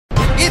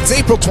It's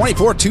April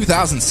 24,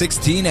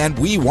 2016, and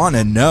we want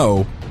to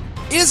know,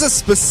 is a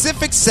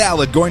specific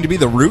salad going to be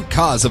the root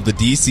cause of the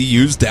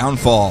DCU's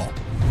downfall?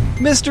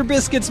 Mr.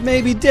 Biscuits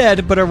may be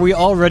dead, but are we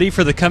all ready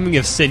for the coming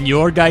of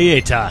Senor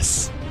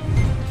Galletas?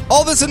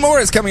 All this and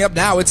more is coming up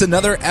now. It's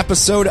another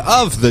episode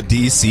of the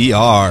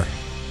DCR.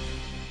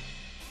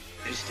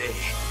 This day,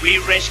 we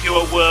rescue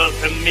a world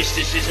from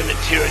mysticism and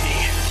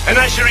tyranny, and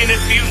usher in a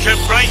future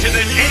brighter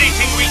than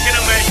anything we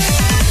can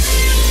imagine.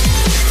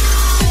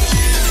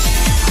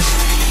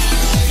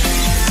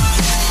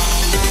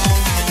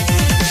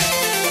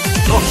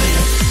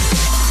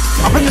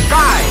 Up in the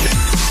sky!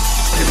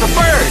 It's a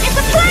bird! It's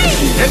a plane!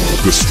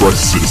 It's Distress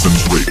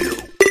Citizens Radio.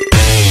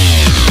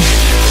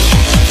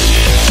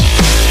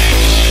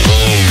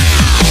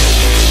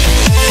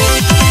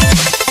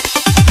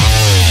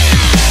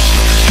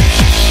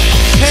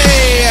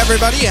 Hey,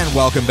 everybody, and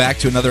welcome back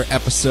to another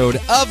episode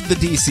of the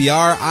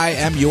DCR. I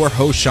am your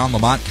host, Sean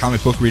Lamont,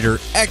 comic book reader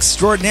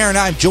extraordinaire, and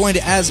I'm joined,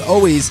 as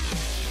always,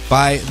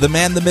 by the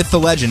man, the myth, the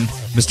legend,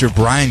 Mr.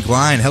 Brian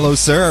Glein. Hello,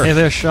 sir. Hey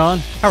there, Sean.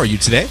 How are you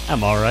today?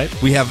 I'm all right.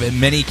 We have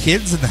many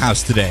kids in the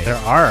house today. There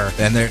are.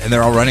 And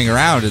they're all running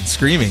around and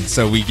screaming,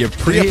 so we give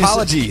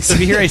pre-apologies. So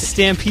if you hear a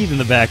stampede in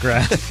the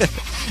background.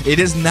 It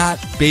is not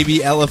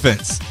baby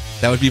elephants.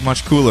 That would be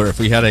much cooler if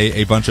we had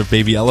a bunch of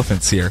baby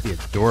elephants here. That'd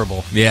be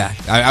adorable. Yeah,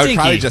 I would Stinky.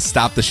 probably just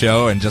stop the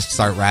show and just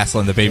start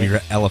wrestling the baby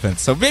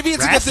elephants. So maybe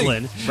it's a good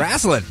thing.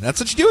 Wrestling.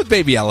 That's what you do with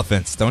baby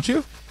elephants, don't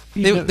you?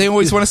 They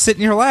always want to sit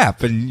in your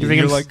lap and Giving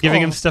you're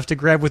them stuff to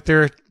grab with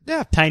their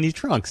tiny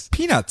trunks.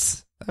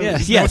 Peanuts. Yeah,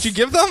 Isn't that what you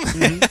give them?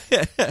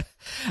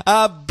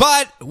 Mm-hmm.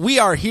 But we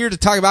are here to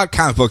talk about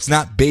comic books,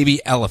 not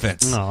baby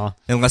elephants. Aw.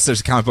 Unless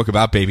there's a comic book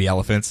about baby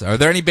elephants. Are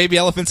there any baby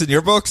elephants in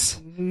your books?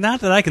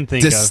 Not that I can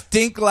think of.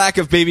 Distinct lack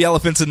of baby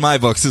elephants in my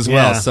books as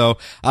well. Yeah. So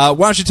why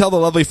don't you tell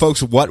the lovely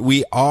folks what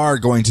we are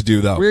going to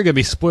do, though? We're going to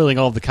be spoiling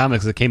all of the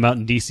comics that came out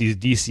in DC's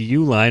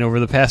DCU line over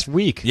the past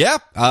week. Yeah.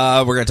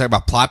 We're going to talk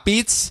about plot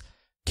beats,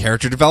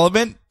 character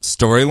development,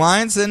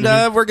 storylines,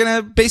 and we're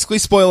going to basically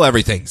spoil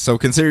everything. So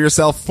consider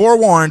yourself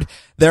forewarned.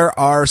 There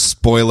are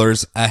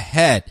spoilers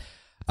ahead.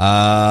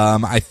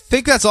 I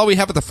think that's all we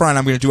have at the front.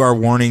 I'm going to do our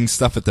warning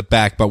stuff at the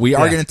back, but we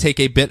are going to take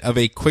a bit of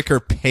a quicker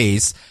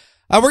pace.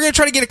 We're going to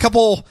try to get a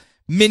couple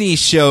mini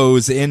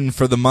shows in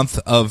for the month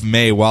of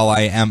May while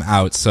I am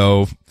out.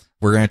 So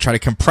we're going to try to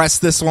compress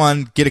this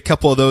one, get a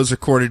couple of those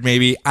recorded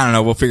maybe. I don't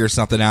know. We'll figure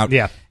something out.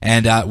 Yeah.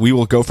 And we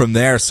will go from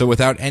there. So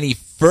without any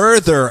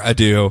further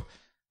ado,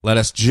 let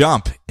us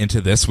jump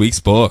into this week's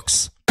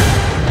books.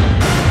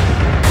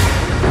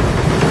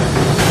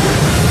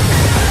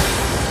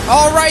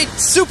 All right,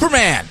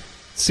 Superman.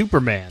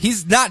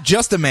 He's not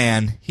just a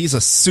man, he's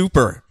a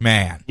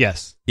Superman.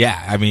 Yes.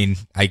 Yeah, I mean,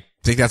 I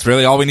think that's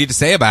really all we need to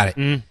say about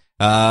it.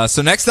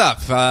 So next up,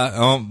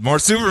 more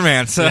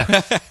Superman. So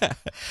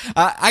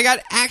I got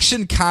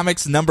Action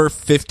Comics number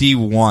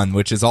 51,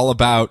 which is all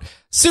about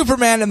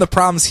Superman and the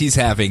problems he's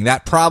having.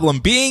 That problem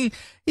being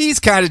he's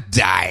kind of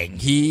dying.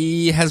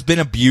 He has been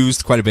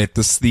abused quite a bit.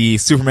 The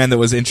Superman that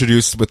was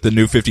introduced with the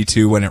New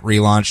 52 when it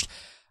relaunched.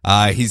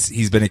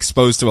 He's been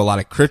exposed to a lot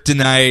of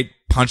kryptonite,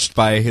 punched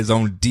by his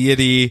own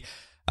deity.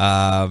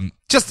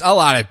 Just a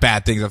lot of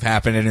bad things have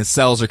happened, and his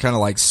cells are kind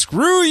of like,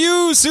 screw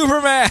you,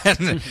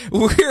 Superman!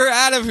 We're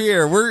out of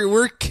here.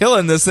 We're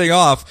killing this thing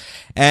off.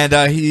 And,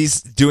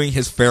 he's doing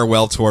his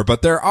farewell tour,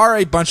 but there are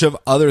a bunch of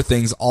other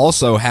things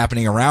also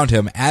happening around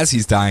him as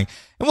he's dying,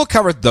 and we'll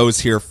cover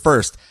those here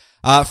first.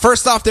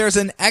 First off, there's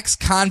an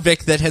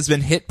ex-convict that has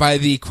been hit by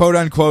the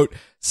quote-unquote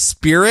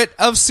spirit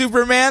of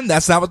Superman.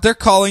 That's not what they're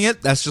calling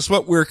it. That's just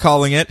what we're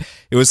calling it.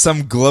 It was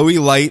some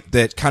glowy light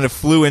that kind of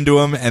flew into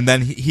him, and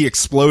then he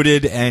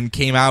exploded and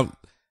came out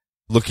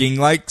looking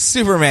like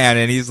Superman.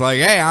 And he's like,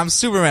 hey, I'm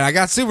Superman. I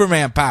got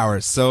Superman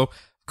powers. So, of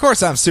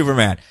course I'm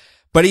Superman.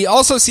 But he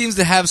also seems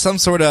to have some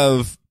sort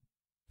of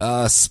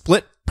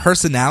split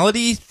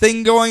personality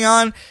thing going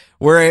on,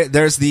 where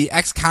there's the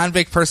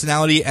ex-convict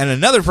personality and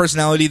another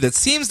personality that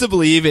seems to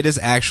believe it is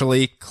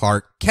actually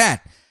Clark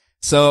Kent.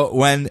 So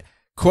when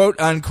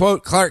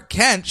quote-unquote Clark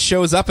Kent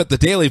shows up at the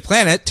Daily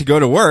Planet to go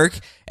to work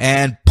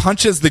and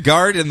punches the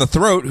guard in the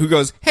throat who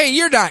goes, hey,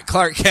 you're not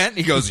Clark Kent.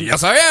 He goes,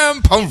 yes, I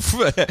am. Poof,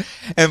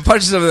 and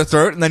punches him in the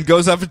throat and then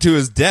goes up to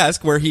his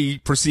desk where he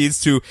proceeds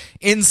to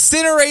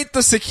incinerate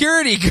the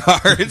security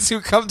guards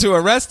who come to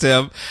arrest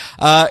him.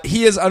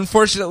 He is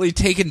unfortunately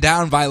taken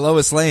down by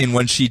Lois Lane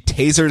when she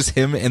tasers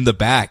him in the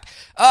back.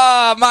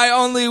 My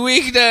only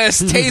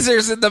weakness,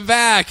 tasers in the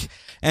back.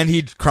 And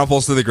he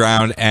crumples to the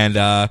ground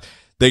and,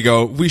 they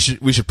go, we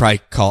should probably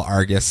call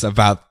Argus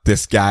about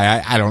this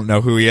guy. I don't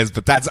know who he is,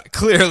 but that's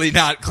clearly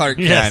not Clark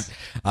Kent.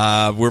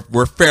 Yes.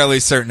 We're fairly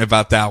certain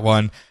about that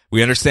one.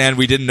 We understand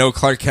we didn't know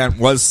Clark Kent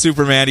was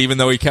Superman, even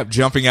though he kept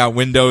jumping out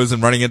windows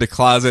and running into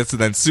closets,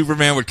 and then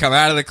Superman would come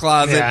out of the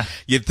closet. Yeah.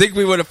 You'd think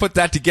we would have put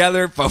that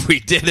together, but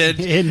we didn't.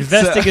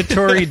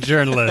 Investigatory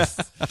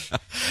journalists.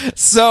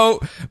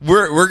 So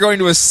we're going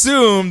to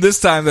assume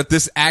this time that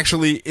this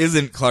actually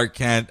isn't Clark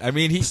Kent. I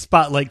mean,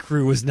 Spotlight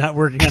crew was not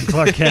working on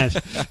Clark Kent.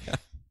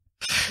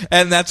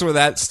 And that's where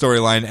that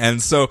storyline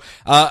ends. So,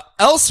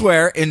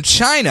 elsewhere in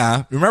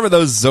China, remember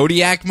those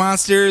Zodiac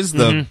monsters?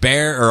 The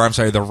bear, or I'm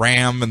sorry, the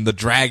ram and the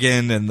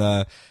dragon and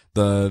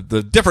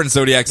the different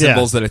Zodiac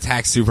symbols that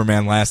attacked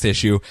Superman last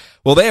issue.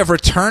 Well, they have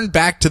returned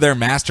back to their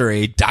master,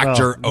 a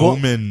Dr.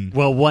 Omen.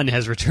 Well, one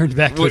has returned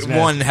back to his master.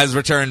 One has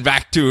returned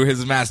back to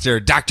his master,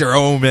 Dr.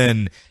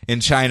 Omen, in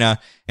China.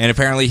 And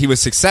apparently he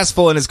was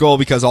successful in his goal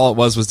because all it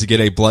was to get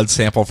a blood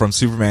sample from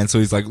Superman. So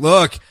he's like,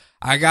 look,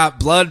 I got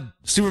blood,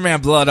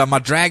 Superman blood on my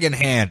dragon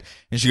hand.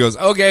 And she goes,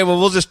 okay, well,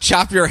 we'll just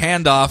chop your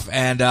hand off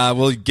and,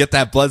 we'll get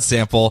that blood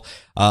sample.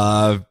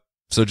 So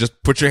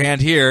just put your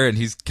hand here. And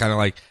he's kind of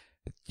like,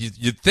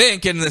 you'd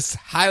think in this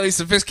highly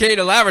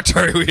sophisticated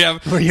laboratory we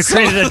have where you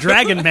created a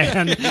dragon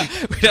man.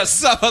 We'd have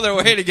some other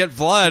way to get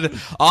blood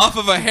off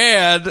of a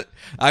hand.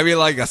 I mean,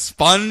 like a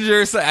sponge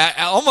or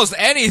almost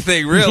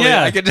anything, really.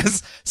 Yeah. I could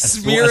just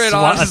smear it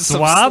on some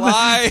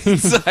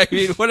slides. I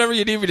mean, whatever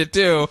you need me to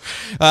do.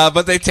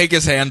 But they take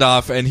his hand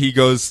off, and he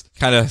goes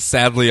kind of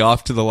sadly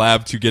off to the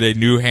lab to get a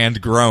new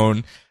hand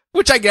grown,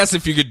 which I guess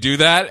if you could do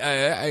that,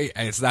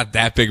 it's not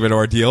that big of an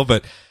ordeal,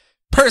 but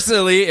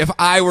personally, if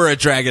I were a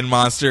dragon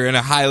monster in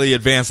a highly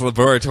advanced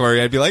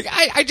laboratory, I'd be like,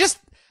 I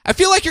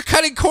feel like you're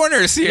cutting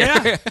corners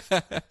here.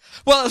 Yeah.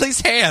 Well, at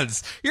least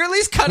hands. You're at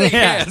least cutting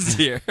hands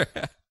here.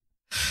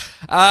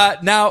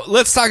 Now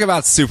let's talk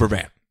about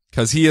Superman,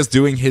 because he is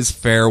doing his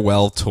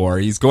farewell tour.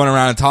 He's going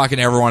around and talking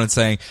to everyone and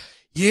saying,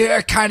 yeah,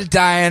 kind of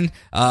dying,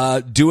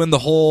 doing the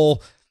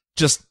whole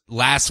just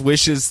last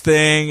wishes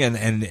thing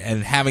and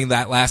having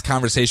that last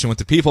conversation with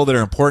the people that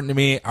are important to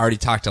me. I already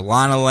talked to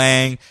Lana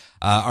Lang.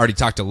 Already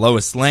talked to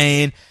Lois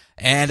Lane,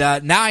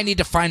 and now I need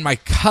to find my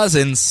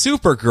cousin,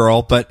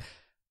 Supergirl, but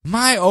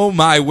my oh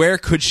my, where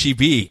could she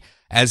be?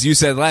 As you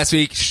said last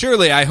week,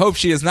 surely I hope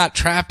she is not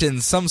trapped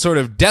in some sort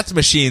of death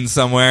machine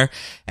somewhere.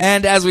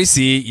 And as we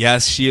see,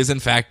 yes, she is in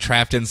fact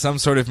trapped in some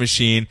sort of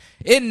machine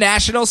in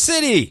National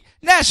City.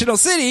 National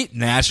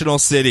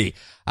City.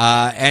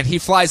 And he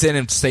flies in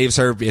and saves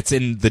her. It's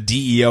in the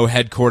DEO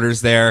headquarters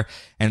there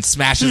and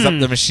smashes up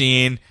the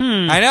machine.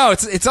 I know,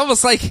 it's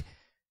almost like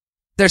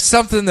there's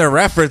something they're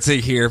referencing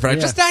here, but I'm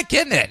just not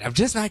getting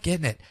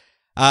it.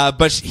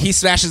 But he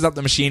smashes up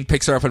the machine,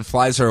 picks her up, and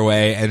flies her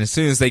away. And as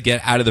soon as they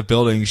get out of the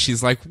building,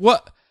 she's like,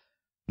 what?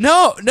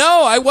 No,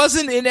 I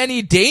wasn't in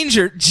any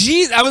danger.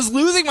 Jeez, I was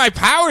losing my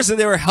powers and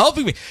they were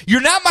helping me. You're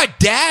not my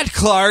dad,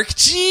 Clark.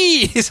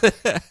 Jeez.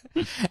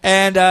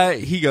 And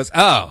he goes,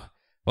 oh.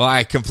 Well,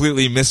 I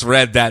completely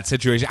misread that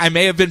situation. I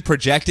may have been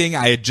projecting.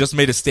 I had just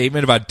made a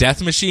statement about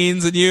death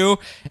machines and you,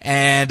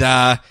 and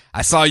I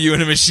saw you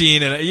in a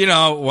machine,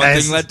 and one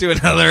thing led to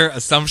another.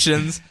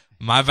 Assumptions.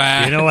 My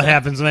bad. You know what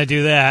happens when I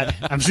do that?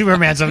 I'm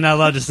Superman, so I'm not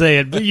allowed to say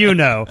it, but you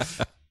know.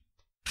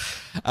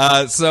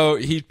 So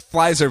he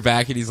flies her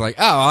back, and he's like,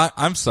 oh,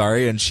 I'm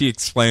sorry. And she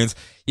explains,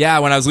 yeah,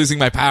 when I was losing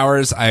my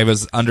powers, I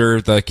was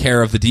under the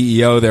care of the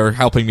DEO. They were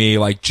helping me,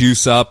 like,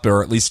 juice up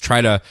or at least try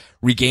to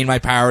regain my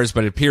powers,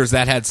 but it appears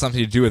that had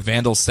something to do with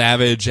Vandal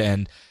Savage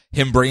and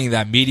him bringing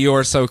that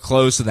meteor so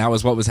close, and that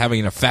was what was having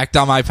an effect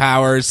on my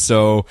powers.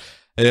 So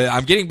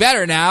I'm getting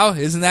better now.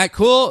 Isn't that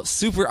cool?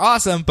 Super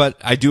awesome. But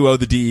I do owe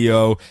the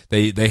DEO.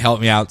 They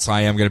helped me out, so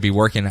I am going to be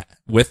working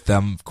with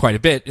them quite a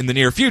bit in the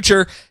near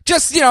future.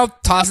 Just,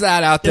 toss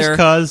that out there.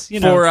 Just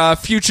 'cause, for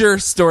future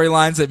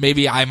storylines that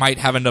maybe I might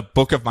have in a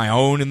book of my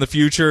own in the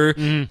future.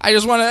 I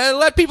just want to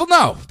let people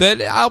know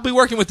that I'll be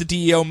working with the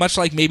DEO, much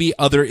like maybe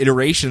other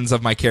iterations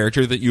of my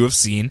character that you have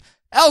seen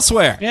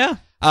elsewhere.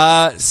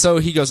 Yeah. So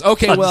he goes,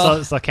 okay,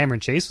 I saw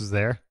Cameron Chase was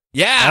there.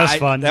 Yeah, that was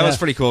fun. That was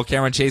pretty cool.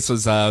 Cameron Chase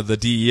was the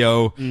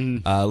DEO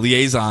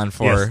liaison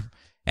for,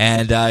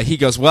 and he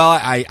goes, well,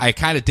 I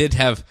kind of did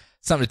have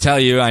something to tell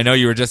you. I know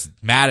you were just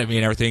mad at me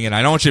and everything, and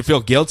I don't want you to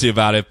feel guilty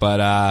about it, but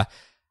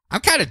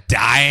I'm kind of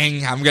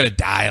dying. I'm gonna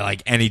die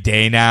like any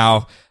day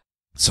now.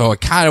 So I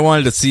kind of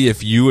wanted to see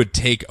if you would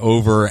take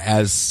over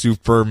as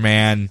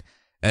Superman.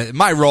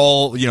 My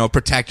role,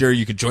 protector.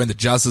 You can join the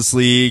Justice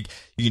League.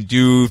 You can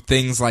do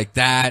things like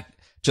that.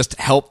 Just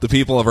help the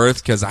people of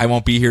Earth, because I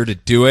won't be here to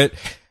do it.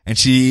 And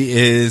she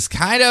is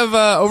kind of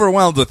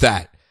overwhelmed with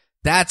that.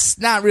 That's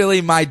not really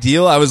my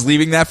deal. I was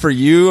leaving that for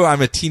you.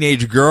 I'm a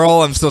teenage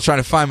girl. I'm still trying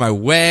to find my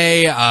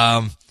way.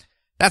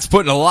 That's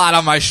putting a lot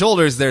on my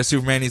shoulders there,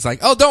 Superman. He's like,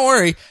 oh, don't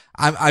worry.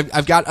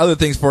 I've got other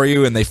things for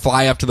you. And they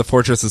fly up to the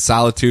Fortress of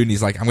Solitude, and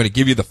he's like, I'm going to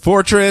give you the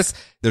fortress.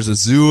 There's a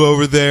zoo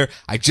over there.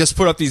 I just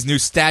put up these new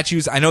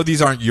statues. I know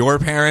these aren't your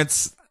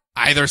parents,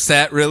 either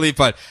set really,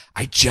 but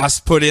I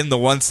just put in the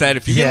one set.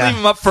 If you can leave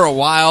them up for a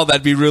while,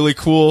 that'd be really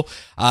cool.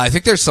 I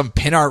think there's some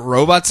pin art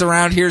robots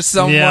around here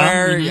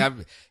somewhere. Yeah.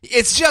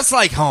 It's just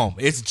like home.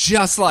 It's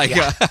just like,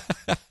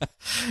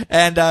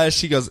 and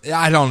she goes,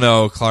 I don't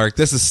know, Clark,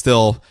 this is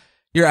still,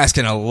 you're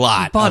asking a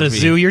lot. Bought a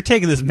zoo. You're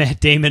taking this Matt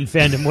Damon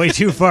fandom way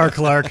too far,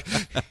 Clark.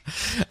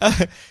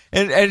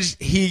 And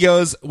he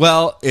goes,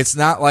 well, it's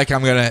not like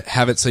I'm going to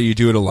have it so you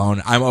do it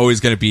alone. I'm always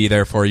going to be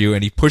there for you.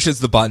 And he pushes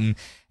the button,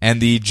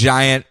 and the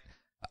giant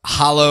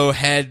hollow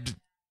head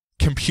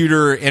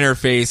computer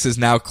interface is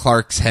now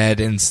Clark's head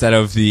instead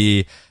of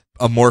the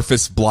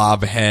amorphous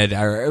blob head.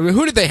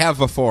 Who did they have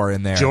before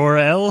in there?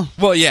 Jor-El?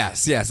 Well,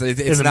 yes. It's in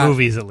the not,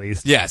 movies, at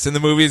least. Yes, in the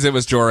movies it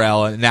was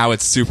Jor-El, and now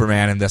it's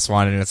Superman in this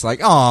one, and it's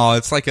like, oh,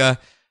 it's like a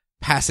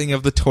passing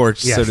of the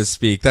torch, so to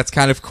speak. That's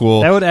kind of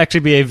cool. That would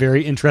actually be a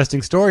very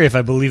interesting story if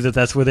I believe that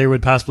that's where they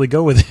would possibly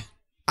go with it.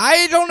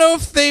 I don't know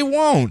if they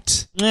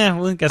won't. Yeah,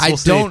 well, I guess we'll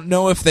see. I don't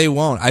know if they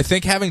won't. I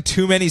think having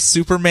too many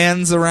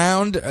Supermans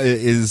around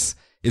is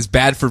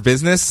bad for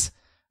business.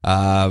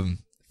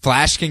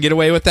 Flash can get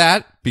away with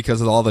that because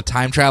of all the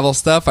time travel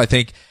stuff. I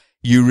think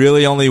you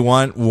really only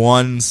want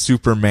one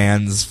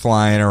Supermans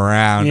flying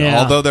around. Yeah.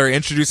 Although they're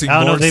introducing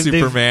more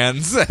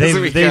Supermans as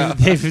we go.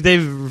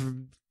 They've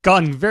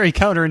gone very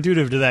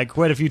counterintuitive to that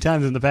quite a few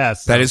times in the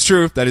past. So. That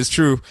is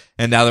true.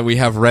 And now that we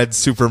have red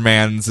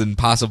Supermans and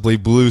possibly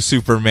blue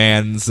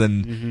Supermans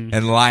and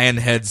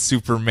Lionhead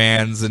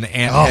Supermans and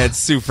Anthead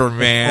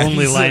Supermans.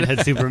 Only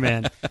Lionhead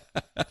Superman.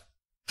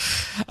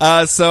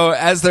 So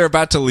as they're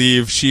about to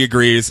leave, she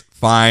agrees,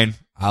 fine,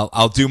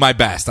 I'll do my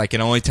best. I can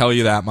only tell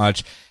you that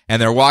much.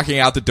 And they're walking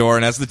out the door,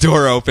 and as the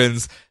door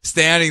opens,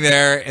 standing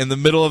there in the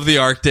middle of the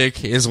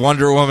Arctic is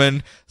Wonder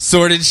Woman,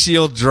 sword and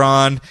shield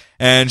drawn,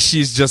 and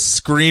she's just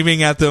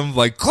screaming at them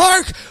like,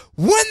 Clark,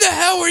 when the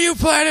hell were you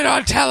planning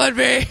on telling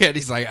me? And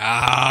he's like,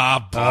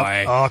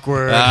 boy.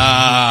 Awkward.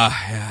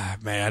 Yeah,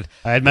 man.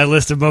 I had my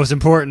list of most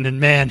important, and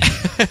man,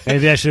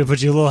 maybe I should have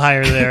put you a little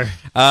higher there.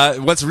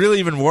 What's really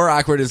even more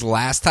awkward is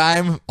last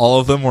time all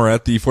of them were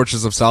at the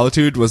Fortress of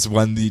Solitude was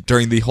when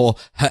during the whole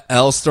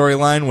Hell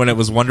storyline when it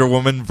was Wonder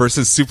Woman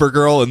versus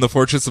Supergirl in the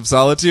Fortress of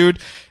Solitude,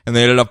 and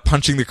they ended up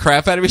punching the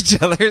crap out of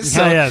each other.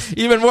 So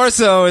even more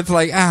so, it's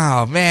like,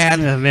 oh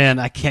man. Man,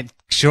 I can't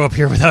show up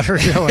here without her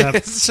showing up.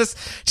 It's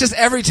just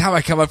every time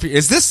I come up here,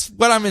 is this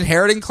what I'm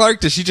inheriting,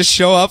 Clark? Does she just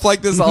show up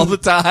like this all the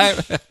time?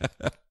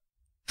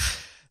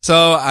 So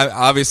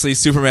obviously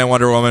Superman,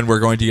 Wonder Woman, we're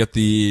going to get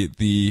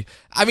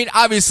I mean,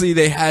 obviously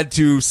they had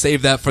to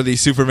save that for the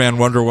Superman,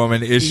 Wonder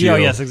Woman issue. Oh,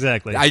 yes,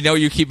 exactly. I know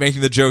you keep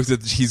making the joke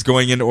that he's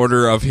going in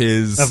order of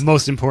his... Of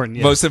most important,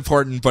 yeah. Most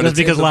important, but just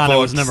because Lana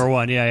was number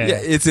one, yeah.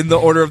 It's in the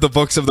order of the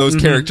books of those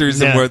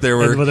characters and where they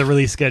were... And what the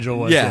release schedule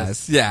was.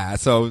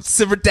 Yes. So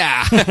simmer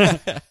down.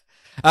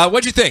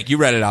 What'd you think? You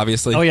read it,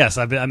 obviously. Oh, yes.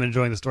 I'm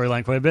enjoying the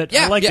storyline quite a bit.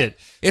 I liked it.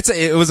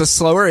 It was a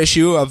slower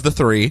issue of the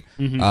three.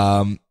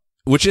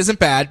 Which isn't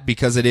bad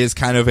because it is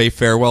kind of a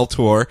farewell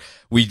tour.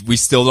 We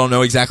still don't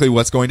know exactly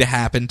what's going to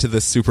happen to the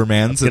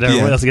Supermans.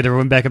 Let's get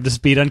everyone back up to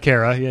speed on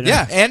Kara. You know?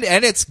 Yeah, and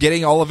it's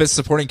getting all of his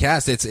supporting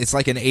cast. It's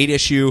like an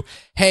 8-issue.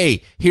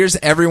 Hey, here's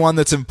everyone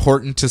that's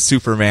important to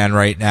Superman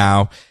right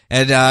now,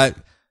 and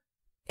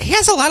he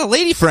has a lot of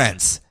lady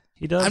friends.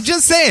 He does. I'm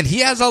just saying, he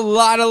has a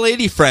lot of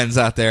lady friends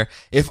out there.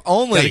 If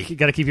only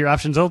got to keep your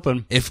options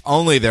open. If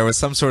only there was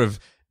some sort of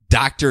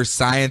doctor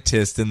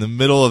scientist in the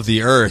middle of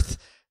the earth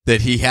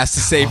that he has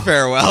to say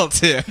farewell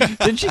to.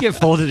 Didn't she get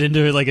folded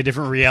into like a a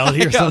different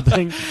reality or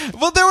something?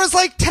 Well, there was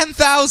like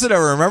 10,000 of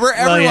her. Remember,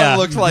 everyone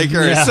looked like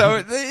her. Yeah.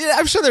 So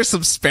I'm sure there's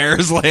some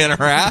spares laying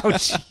around. Oh,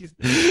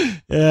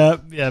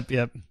 jeez.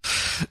 Yep.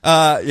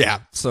 Yeah.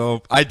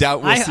 So I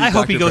doubt we'll see. I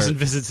hope he goes and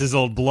visits his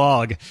old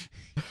blog.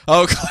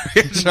 Oh, Clark,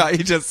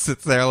 he just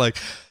sits there like,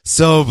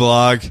 so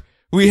blog.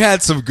 We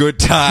had some good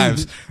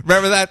times.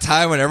 Remember that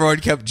time when everyone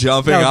kept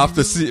jumping off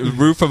the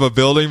roof of a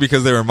building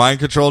because they were mind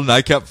controlled and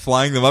I kept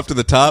flying them up to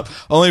the top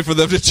only for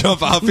them to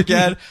jump off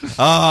again?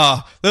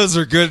 Those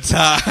are good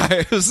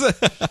times.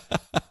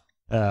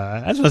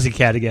 I just want to see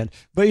Cat again.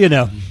 But you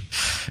know.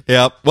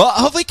 Yep. Well,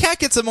 hopefully Cat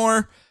gets a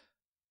more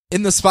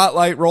in the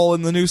spotlight role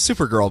in the new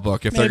Supergirl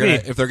book. If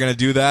they're gonna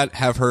do that,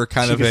 have her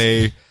kind of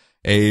a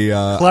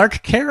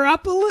Clark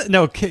Karopolis?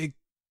 No,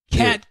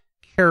 Cat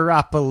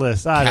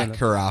Karopolis. I don't know.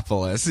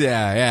 Karopolis.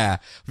 Yeah.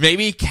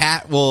 Maybe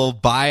Kat will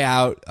buy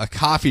out a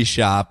coffee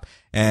shop,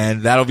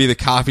 and that'll be the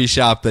coffee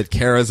shop that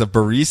Kara's a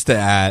barista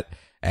at.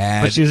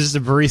 But she was just a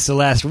barista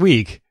last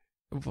week.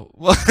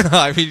 Well,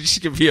 I mean,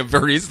 she could be a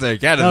barista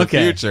again in the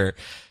future.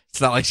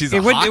 It's not like she's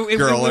a hot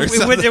girl or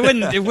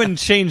something. It wouldn't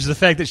change the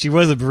fact that she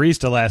was a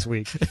barista last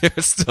week.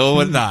 It still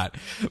would not.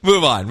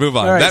 Move on.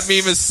 Right. That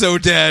meme is so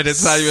dead.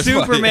 It's not even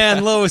Superman,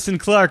 funny. Lois, and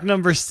Clark,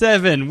 number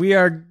 7. We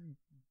are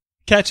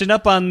catching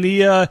up on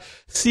the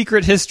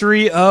secret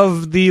history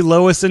of the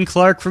Lois and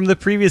Clark from the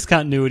previous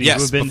continuity.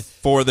 Yes,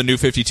 before the New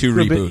 52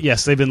 reboot.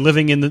 Yes, they've been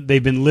living in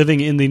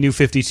the New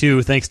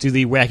 52 thanks to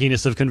the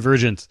wackiness of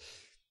Convergence.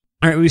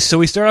 All right, so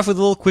we start off with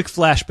a little quick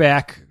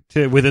flashback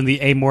to within the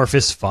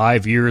amorphous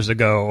 5 years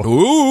ago.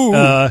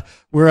 Ooh.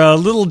 Where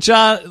Little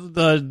John,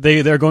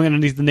 they're going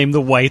underneath the name the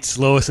Whites,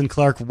 Lois and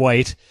Clark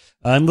White,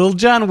 and Little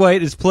John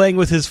White is playing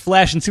with his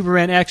Flash and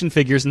Superman action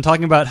figures and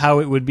talking about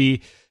how it would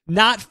be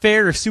not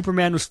fair if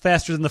Superman was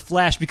faster than the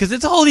Flash because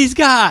it's all he's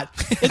got.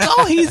 It's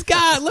all he's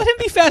got. Let him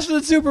be faster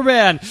than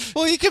Superman.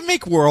 Well, he can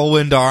make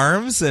whirlwind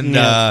arms and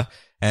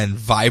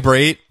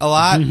vibrate a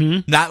lot.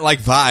 Mm-hmm. Not like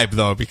vibe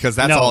though, because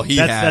that's all he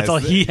has. That's all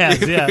he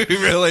has. Yeah, we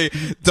really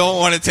don't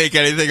want to take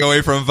anything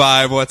away from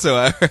vibe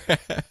whatsoever.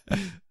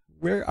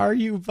 Where are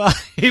you,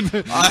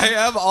 Vibe? I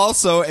am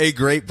also a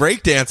great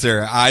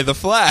breakdancer. The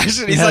Flash,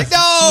 and he's like,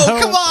 no,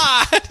 come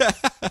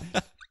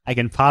on. I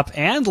can pop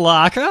and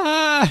lock.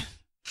 Ah.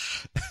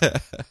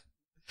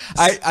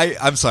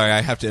 I'm sorry,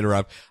 I have to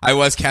interrupt. I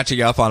was catching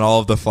up on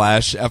all of the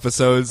Flash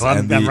episodes. Well,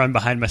 I'm running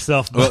behind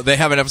myself. But... Well, they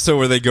have an episode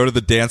where they go to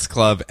the dance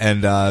club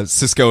and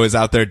Cisco is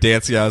out there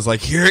dancing. I was like,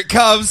 here it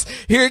comes,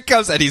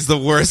 and he's the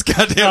worst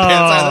goddamn dancer.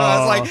 I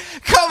was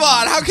like, come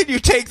on, how can you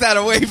take that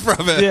away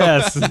from him?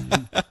 Yes.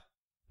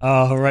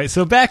 All right,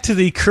 so back to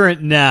the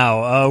current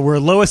now, where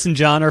Lois and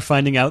John are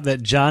finding out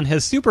that John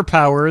has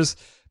superpowers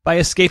by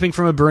escaping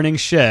from a burning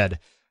shed.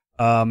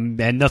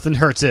 And nothing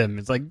hurts him.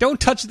 It's like, don't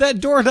touch that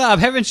doorknob.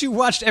 Haven't you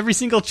watched every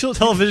single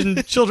television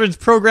children's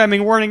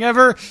programming warning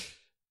ever?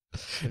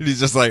 And he's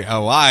just like,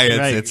 oh, why?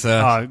 It's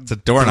a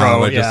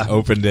doorknob. I just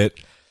opened it.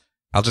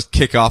 I'll just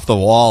kick off the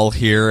wall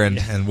here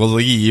and we'll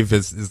leave.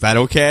 Is that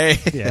okay?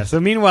 Yeah. So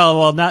meanwhile,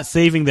 while not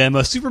saving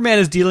them, Superman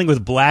is dealing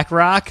with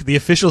BlackRock, the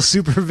official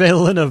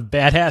supervillain of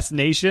Badass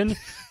Nation,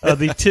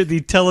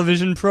 the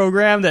television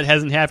program that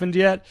hasn't happened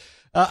yet.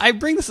 I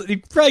bring this. I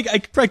probably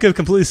could have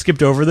completely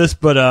skipped over this,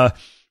 but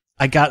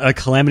I got a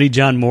Calamity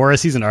John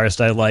Morris. He's an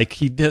artist I like.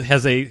 He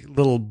has a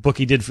little book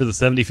he did for the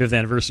 75th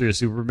anniversary of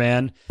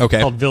Superman. Okay.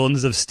 Called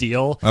Villains of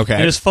Steel. Okay.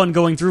 And it's fun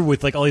going through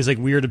with like all these like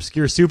weird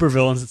obscure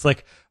supervillains. It's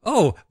like,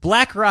 oh,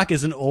 BlackRock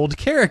is an old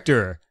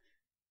character.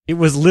 It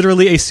was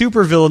literally a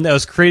supervillain that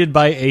was created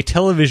by a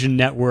television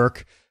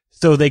network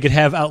so they could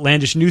have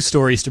outlandish news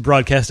stories to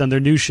broadcast on their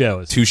news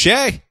shows.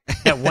 Touché.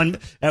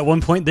 At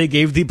one point, they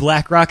gave the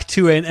BlackRock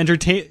to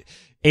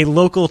a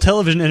local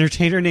television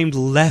entertainer named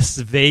Las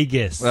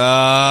Vegas.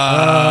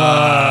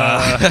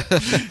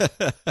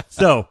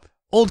 So,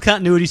 old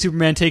continuity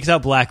Superman takes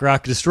out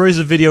BlackRock, destroys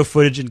the video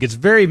footage, and gets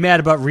very mad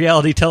about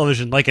reality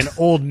television like an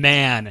old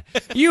man.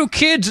 You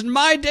kids, in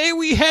my day,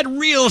 we had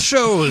real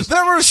shows.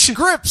 There were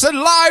scripts and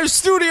live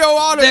studio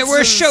audiences. There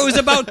were shows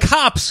about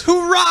cops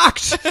who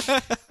rocked.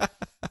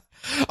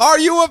 Are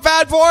you a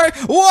bad boy?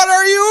 What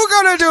are you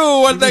gonna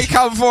do when they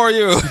come for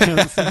you?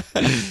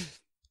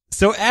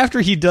 So after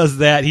he does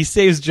that, he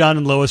saves John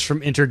and Lois from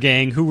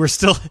Intergang, who were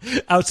still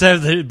outside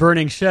of the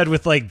burning shed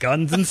with like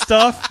guns and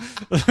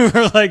stuff.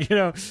 We're like,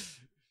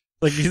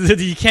 like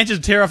you can't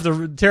just tear off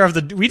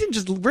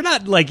the. We're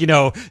not like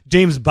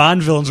James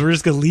Bond villains. We're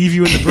just gonna leave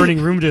you in the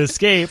burning room to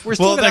escape. We're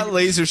still that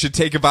laser should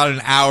take about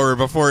an hour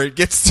before it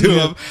gets to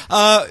him.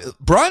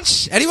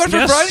 Brunch? Anyone for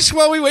brunch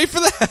while we wait for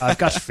that? I've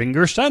got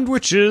finger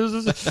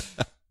sandwiches.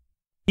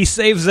 He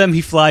saves them,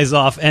 he flies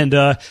off, and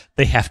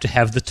they have to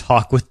have the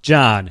talk with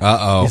John.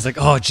 Uh-oh. He's like,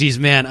 oh, geez,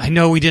 man, I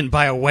know we didn't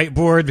buy a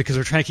whiteboard because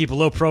we're trying to keep a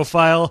low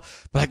profile,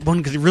 but like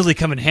one could really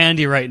come in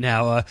handy right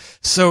now.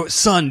 So,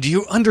 son, do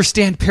you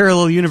understand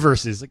parallel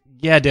universes? Like,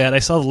 yeah, Dad, I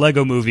saw the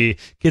Lego movie.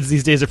 Kids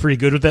these days are pretty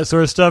good with that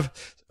sort of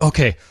stuff.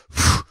 Okay.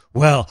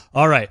 Well,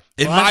 all right.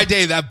 In my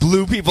day, that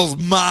blew people's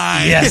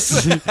minds.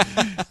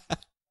 Yes.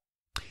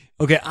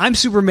 Okay, I'm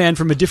Superman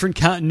from a different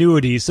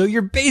continuity, so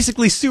you're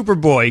basically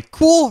Superboy.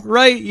 Cool,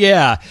 right?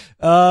 Yeah.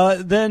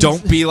 Then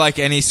don't be like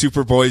any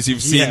Superboys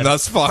you've seen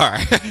thus far.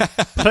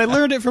 But I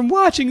learned it from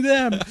watching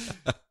them.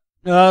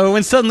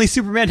 When suddenly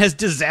Superman has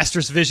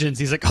disastrous visions,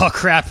 he's like, oh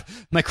crap,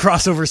 my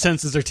crossover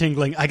senses are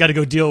tingling. I gotta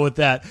go deal with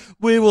that.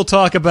 We will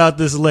talk about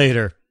this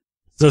later.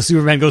 So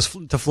Superman goes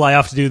to fly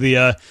off to do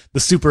the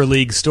Super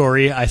League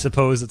story, I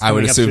suppose. I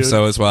would assume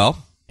so as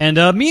well. And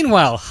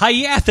meanwhile,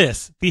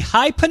 Hyathis, the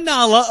High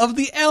Panala of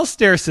the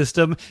Alstair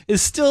system,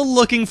 is still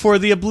looking for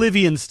the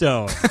Oblivion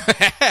Stone.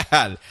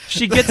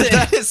 She gets it.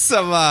 That is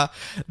some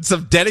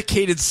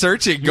dedicated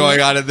searching going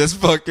on in this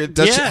book.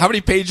 How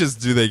many pages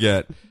do they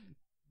get?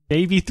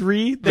 Maybe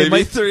 3.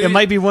 Maybe 3. It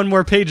might be one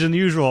more page than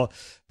usual.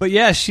 But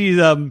yeah, she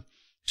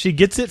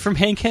gets it from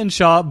Hank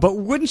Henshaw. But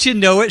wouldn't you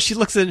know it? She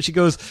looks at it and she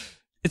goes,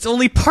 "It's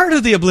only part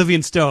of the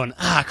Oblivion Stone."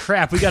 Ah,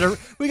 crap! We got a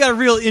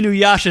real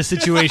Inuyasha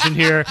situation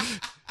here.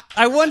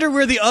 I wonder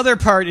where the other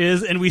part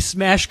is, and we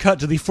smash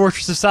cut to the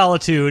Fortress of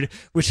Solitude,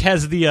 which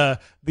has the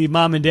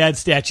mom and dad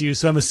statue.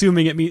 So I'm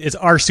assuming it's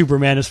our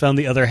Superman has found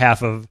the other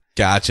half of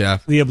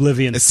the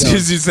Oblivion Stone. As soon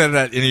as you said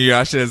that,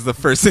 Inuyasha is the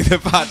first thing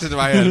that popped into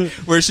my head,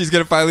 where she's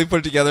gonna finally put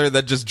it together and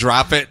then just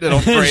drop it, and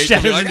it'll break.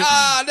 And be like,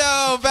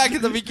 no, back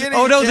at the beginning.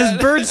 Oh no, again.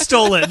 this bird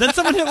stole it. Then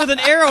someone hit it with an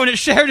arrow, and it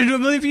shattered into a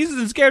million pieces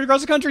and scattered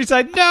across the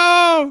countryside.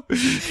 No,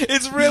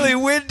 it's really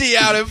windy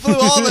out. It flew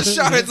all the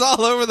shards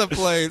all over the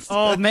place.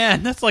 Oh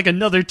man, that's like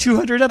another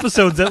 200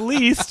 episodes at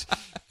least.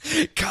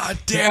 God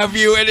damn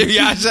you,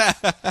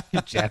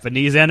 Inuyasha!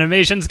 Japanese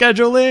animation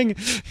scheduling.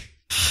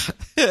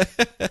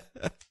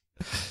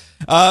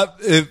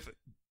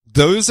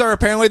 Those are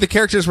apparently the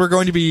characters we're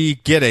going to be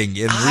getting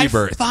in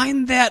Rebirth. I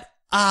find that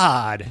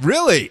odd.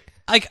 Really?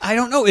 I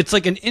don't know. It's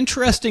like an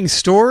interesting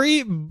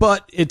story,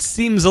 but it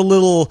seems a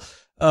little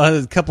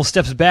a couple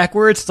steps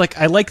backwards. Like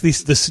I like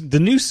the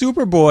new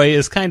Superboy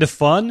is kind of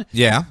fun.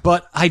 Yeah,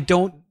 but I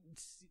don't.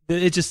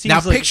 It just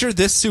seems now picture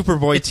this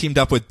Superboy teamed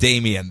up with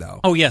Damian,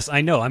 though. Oh yes,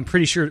 I know. I'm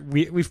pretty sure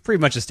we've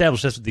pretty much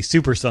established that's what the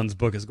Super Sons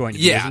book is going to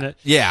be, isn't it?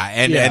 Yeah,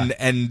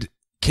 and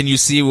can you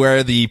see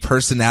where the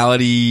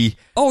personality?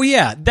 Oh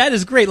yeah, that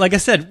is great. Like I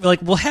said,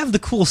 like we'll have the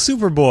cool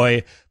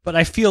Superboy, but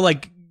I feel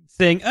like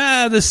saying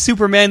the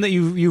Superman that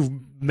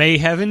you may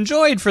have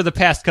enjoyed for the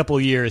past couple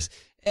years.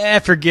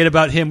 forget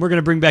about him. We're going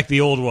to bring back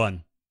the old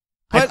one.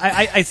 But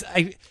I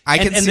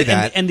can see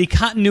that. And the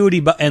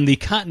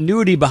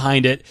continuity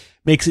behind it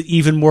makes it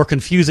even more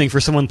confusing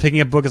for someone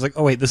picking up a book. It's like,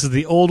 oh wait, this is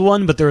the old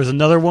one, but there was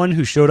another one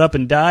who showed up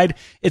and died.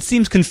 It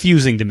seems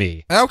confusing to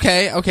me.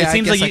 Okay. It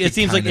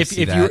seems like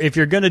if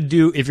you're gonna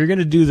do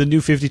the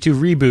New 52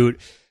 reboot,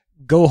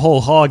 go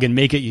whole hog and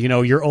make it,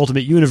 your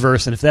ultimate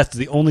universe. And if that's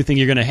the only thing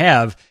you're gonna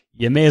have,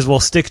 you may as well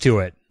stick to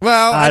it.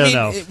 Well, I don't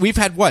know. We've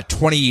had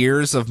 20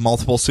 years of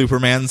multiple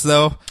Supermans,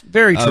 though.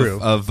 Very true.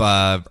 Of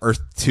Earth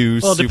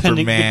 2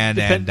 Superman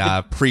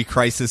and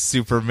pre-crisis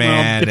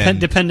Superman.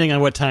 Depending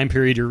on what time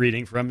period you're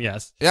reading from,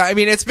 yes. Yeah, I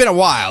mean, it's been a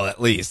while at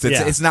least.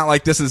 It's not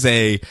like this is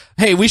hey,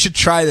 we should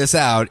try this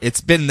out.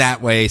 It's been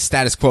that way,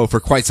 status quo, for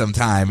quite some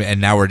time, and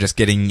now we're just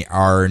getting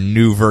our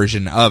new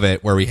version of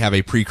it, where we have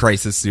a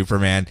pre-crisis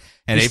Superman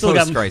and a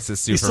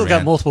post-crisis Superman. We still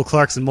got multiple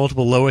Clarks and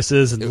multiple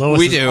Loises, and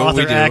Lois is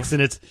Author X,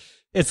 and it's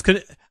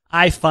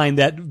I find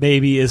that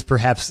maybe is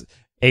perhaps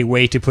a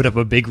way to put up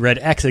a big red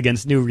X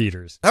against new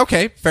readers.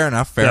 Okay, fair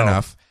enough.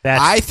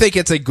 I think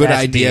it's a good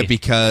idea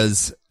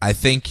because I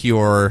think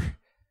I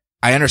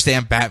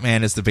understand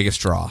Batman is the biggest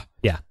draw.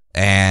 Yeah.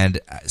 And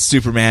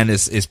Superman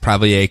is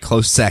probably a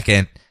close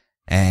second,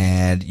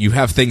 and you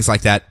have things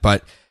like that,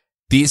 but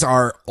these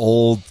are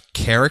old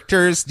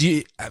characters.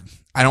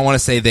 I don't want to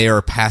say they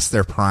are past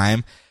their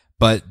prime,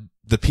 but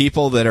the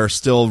people that are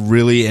still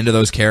really into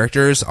those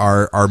characters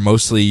are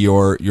mostly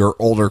your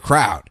older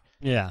crowd.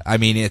 Yeah. I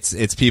mean,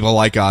 it's people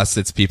like us.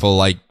 It's people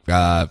like,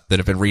 that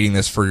have been reading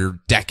this for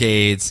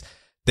decades.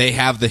 They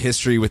have the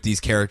history with these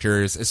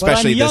characters,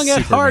 especially but I'm young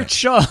at heart,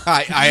 Sean.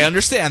 I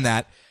understand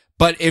that.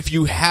 But if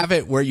you have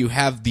it where you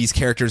have these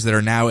characters that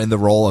are now in the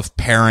role of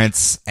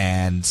parents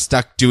and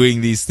stuck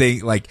doing these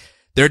things, like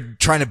they're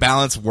trying to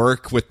balance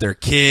work with their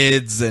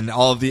kids and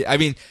all of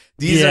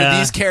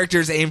these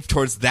characters aimed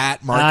towards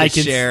that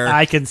market share.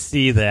 I can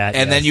see that.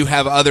 And then you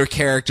have other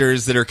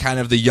characters that are kind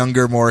of the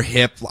younger, more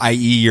hip, i.e.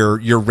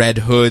 your Red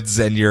Hoods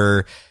and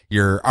your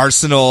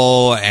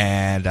Arsenal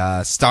and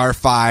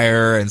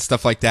Starfire and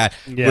stuff like that.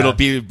 Yeah. It'll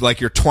be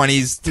like your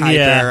 20s type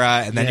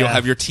era, and then you'll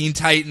have your Teen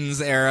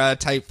Titans era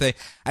type thing.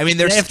 I mean,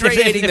 they're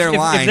straightening their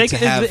line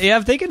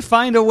if they can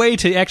find a way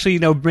to actually,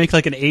 make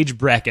like an age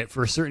bracket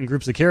for certain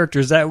groups of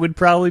characters, that would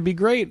probably be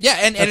great. Yeah,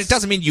 and it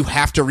doesn't mean you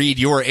have to read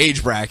your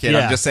age bracket.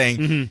 I'm just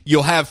saying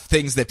you'll have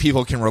things that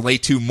people can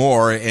relate to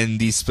more in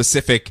these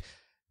specific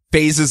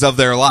phases of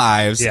their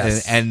lives.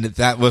 Yes. And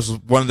that was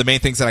one of the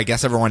main things that I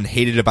guess everyone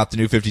hated about the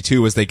New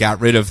 52 was they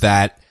got rid of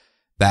that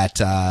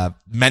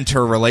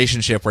mentor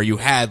relationship where you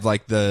had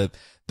like the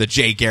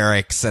Jay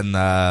Garricks and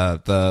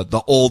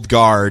the old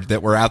guard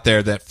that were out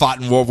there that fought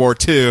in World War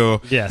II.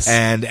 Yes.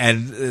 And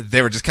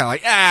they were just kind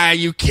of like,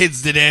 you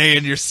kids today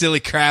and your silly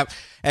crap.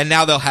 And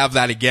now they'll have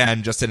that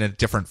again, just in a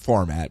different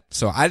format.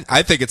 So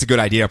I think it's a good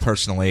idea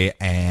personally,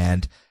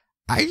 and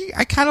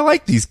I kind of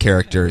like these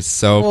characters.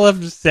 So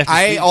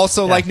I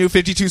also like New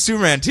 52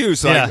 Superman too.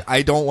 So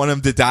I don't want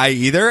him to die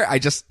either. I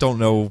just don't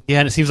know. Yeah,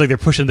 and it seems like they're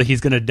pushing that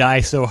he's going to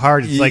die so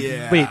hard. It's like,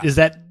 wait, is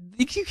that...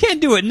 You can't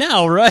do it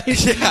now, right?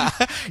 Yeah.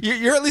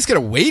 You're at least going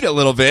to wait a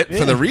little bit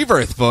for the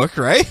Rebirth book,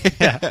 right?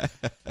 Yeah.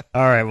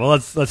 All right, well,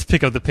 let's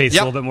pick up the pace a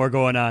little bit more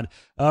going on.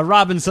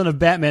 Robin, son of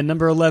Batman,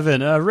 number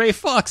 11. Ray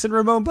Fox and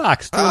Ramon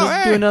Box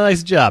doing a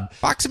nice job.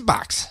 Box and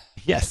Box.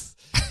 Yes.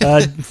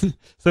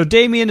 So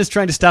Damian is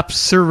trying to stop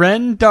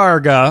Seren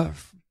Darga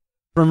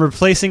from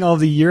replacing all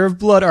the Year of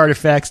Blood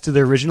artifacts to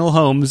their original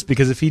homes,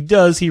 because if he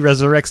does, he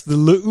resurrects the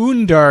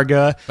Le'un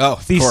Darga,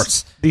 of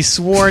course, the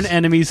sworn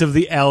enemies of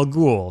the Al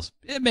Ghuls.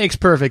 It makes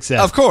perfect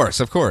sense. Of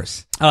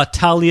course.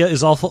 Talia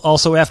is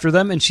also after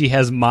them, and she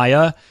has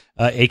Maya,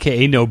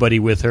 a.k.a. Nobody,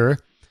 with her.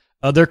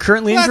 They're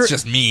currently that's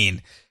just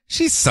mean.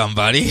 She's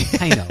somebody.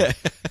 I know.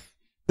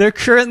 They're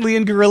currently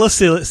in Gorilla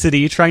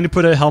City trying to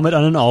put a helmet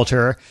on an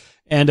altar.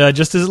 And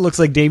just as it looks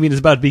like Damian is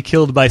about to be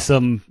killed by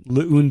some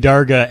Le'un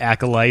Darga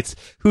acolytes,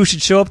 who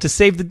should show up to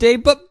save the day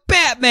but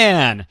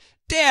Batman!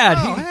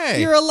 Dad,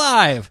 you're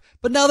alive!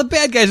 But now the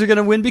bad guys are going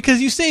to win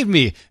because you saved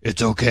me.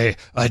 It's okay.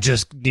 I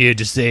just needed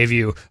to save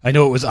you. I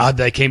know it was odd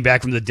that I came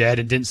back from the dead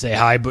and didn't say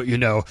hi, but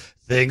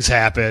things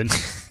happen.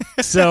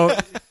 So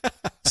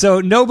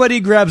Nobody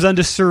grabs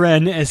onto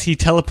Seren as he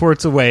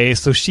teleports away,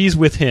 so she's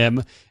with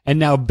him. And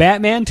now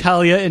Batman,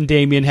 Talia, and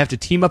Damian have to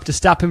team up to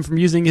stop him from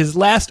using his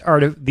last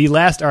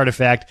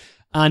artifact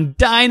on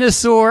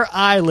Dinosaur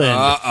Island.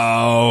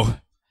 Uh-oh.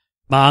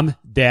 Mom,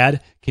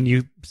 Dad, can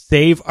you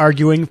save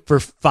arguing for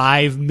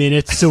 5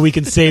 minutes so we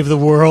can save the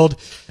world?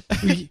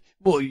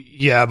 Well,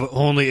 yeah, but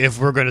only if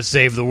we're going to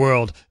save the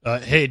world.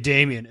 Hey,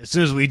 Damian, as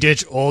soon as we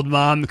ditch old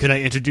mom, can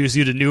I introduce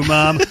you to new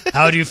mom?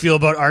 How do you feel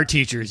about art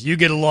teachers? You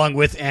get along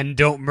with and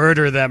don't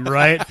murder them,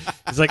 right?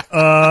 He's like,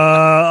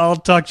 I'll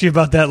talk to you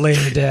about that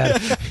later,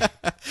 Dad.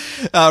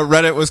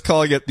 Reddit was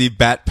calling it the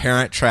Bat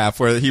Parent Trap,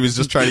 where he was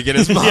just trying to get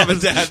his mom and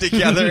dad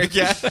together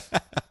again.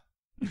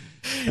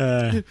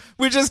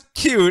 Which is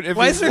cute.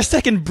 Why is there a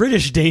second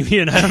British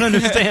Damian? I don't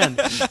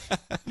understand.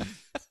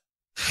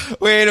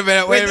 Wait a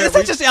minute. Is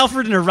that just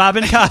Alfred in a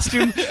Robin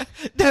costume?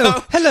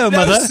 No. Hello,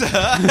 Mother.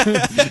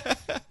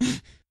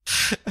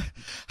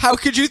 How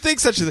could you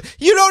think such a thing?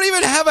 You don't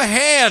even have a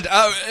hand.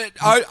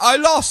 I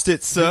lost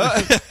it,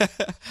 sir.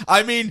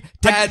 I mean,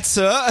 Dad,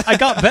 sir. I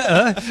got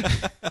better.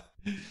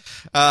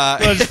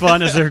 It's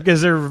fun as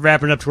they're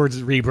wrapping up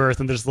towards Rebirth,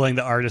 and they're just letting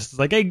the artists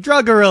like, hey,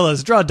 draw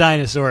gorillas, draw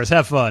dinosaurs,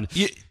 have fun.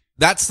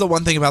 That's the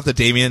one thing about the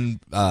Damian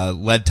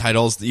led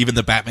titles, even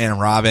the Batman and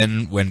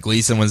Robin when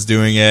Gleason was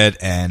doing it,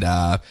 and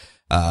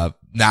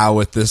now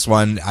with this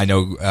one, I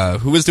know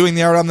who was doing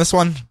the art on this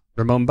one.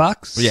 Ramon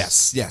Box?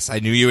 Yes. I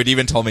knew you had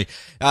even told me.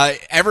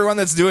 Everyone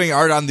that's doing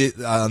art on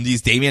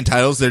these Damian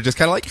titles, they're just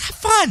kind of like, have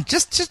fun.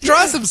 Just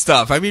draw some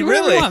stuff. I mean,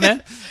 really. Want,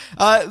 man.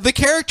 The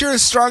character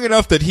is strong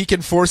enough that he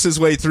can force his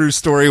way through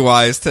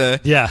story-wise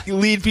to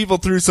lead people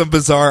through some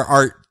bizarre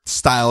art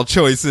style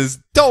choices.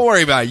 Don't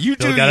worry about it. You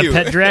Still do got you. a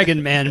pet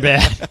dragon man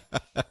bad.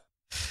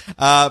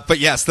 But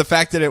yes, the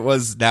fact that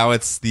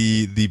it's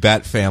the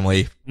Bat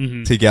family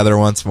together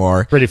once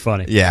more. Pretty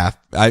funny. Yeah.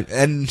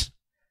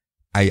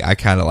 I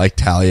kind of like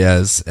Talia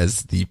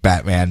as the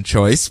Batman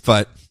choice,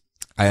 but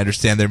I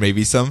understand there may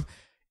be some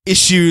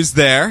issues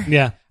there.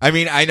 Yeah. I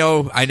mean, I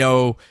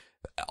know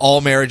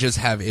all marriages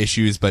have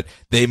issues, but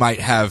they might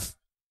have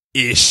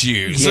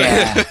issues.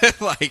 Yeah.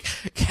 Like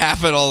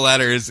capital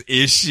letters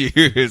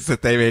issues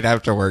that they may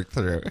have to work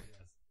through.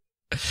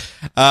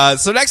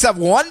 So next up,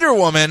 Wonder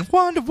Woman.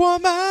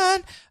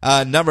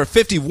 Number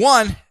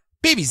 51.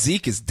 Baby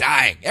Zeke is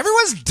dying.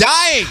 Everyone's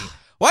dying.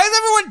 Why is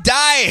everyone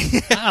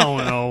dying? I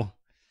don't know.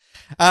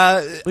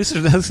 At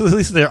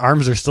least their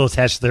arms are still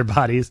attached to their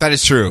bodies. That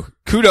is true.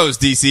 Kudos,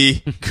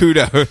 DC.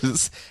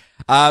 Kudos.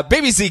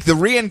 Baby Zeke, the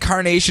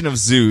reincarnation of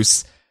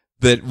Zeus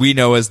that we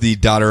know as the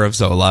daughter of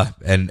Zola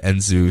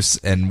and Zeus.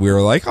 And we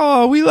were like,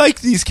 oh, we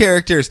like these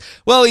characters.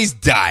 Well, he's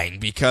dying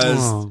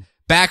because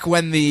back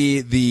when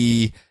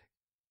the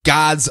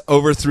gods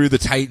overthrew the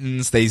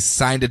Titans, they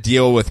signed a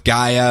deal with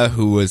Gaia,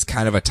 who was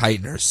kind of a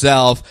Titan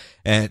herself,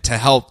 and to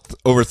help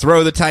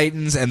overthrow the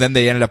Titans, and then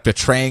they ended up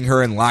betraying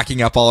her and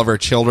locking up all of her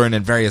children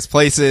in various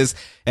places,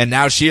 and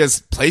now she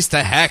has placed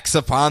a hex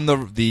upon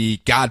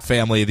the god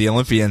family, the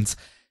Olympians,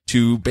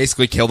 to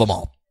basically kill them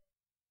all.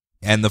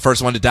 And the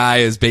first one to die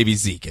is baby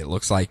Zeke, it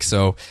looks like.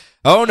 So,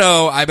 oh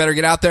no, I better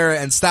get out there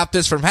and stop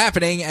this from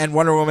happening, and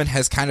Wonder Woman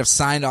has kind of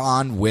signed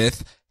on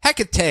with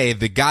Hecate,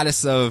 the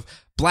goddess of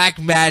black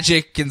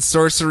magic and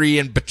sorcery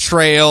and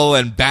betrayal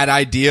and bad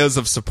ideas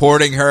of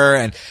supporting her,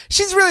 and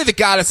she's really the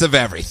goddess of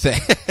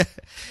everything.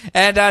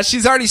 And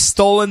she's already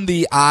stolen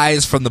the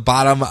eyes from the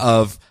bottom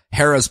of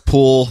Hera's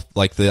pool,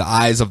 like the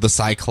eyes of the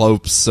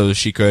Cyclopes, so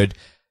she could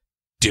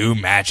do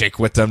magic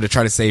with them to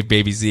try to save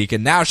baby Zeke.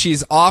 And now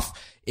she's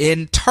off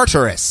in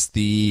Tartarus,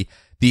 the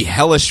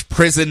hellish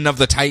prison of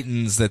the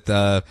Titans that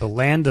the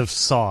land of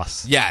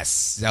sauce.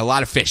 Yes, a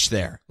lot of fish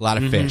there, a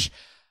lot of fish.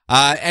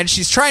 And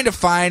she's trying to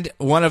find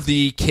one of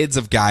the kids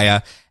of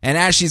Gaia. And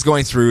as she's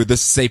going through,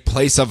 this is a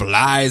place of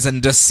lies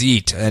and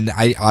deceit. And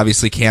I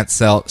obviously can't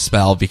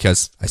spell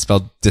because I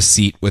spelled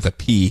deceit with a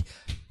P.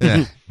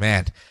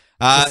 Man.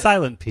 A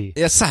silent P.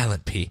 A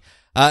silent P.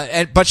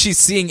 But she's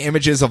seeing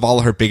images of all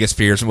of her biggest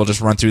fears, and we'll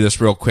just run through this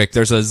real quick.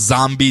 There's a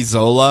zombie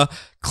Zola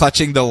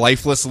clutching the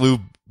lifeless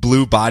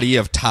blue body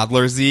of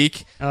toddler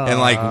Zeke and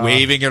like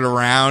waving it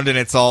around, and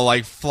it's all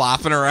like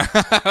flopping around,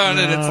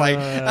 and it's like,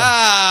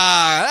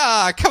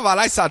 come on,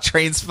 I saw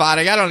Train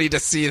Spotting, I don't need to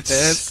see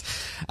this.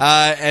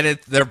 And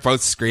they're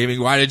both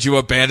screaming, why did you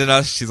abandon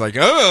us? She's like,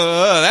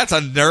 oh, that's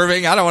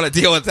unnerving, I don't want to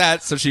deal with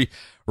that. So she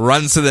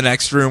runs to the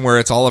next room where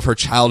it's all of her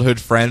childhood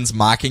friends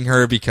mocking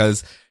her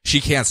because she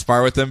can't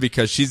spar with them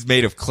because she's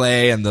made of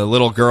clay, and the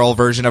little girl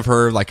version of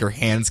her, like her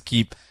hands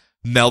keep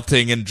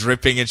melting and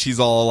dripping, and she's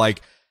all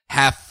like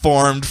half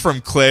formed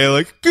from clay,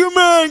 like, come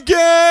on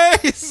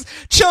guys,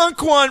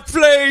 Chunk want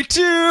play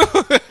too.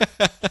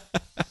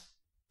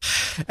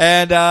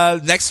 And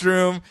next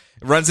room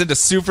runs into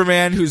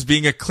Superman, who's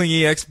being a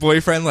clingy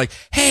ex-boyfriend, like,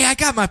 hey, I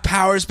got my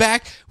powers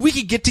back, we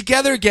can get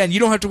together again, you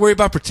don't have to worry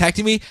about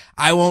protecting me,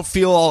 I won't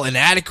feel all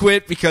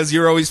inadequate because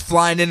you're always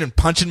flying in and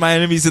punching my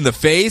enemies in the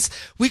face,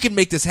 we can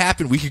make this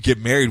happen, we could get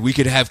married, we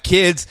could have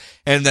kids.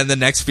 And then the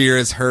next fear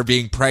is her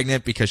being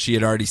pregnant because she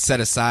had already set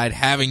aside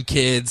having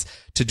kids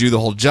to do the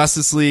whole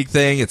Justice League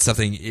thing. It's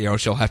something,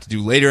 she'll have to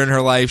do later in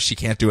her life. She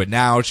can't do it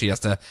now. She has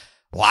to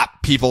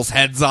lop people's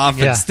heads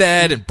off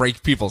instead and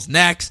break people's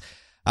necks.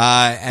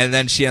 And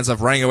then she ends up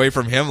running away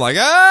from him like,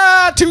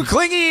 too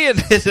clingy, and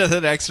into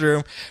the next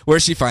room where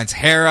she finds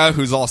Hera,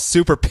 who's all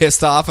super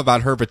pissed off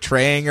about her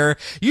betraying her.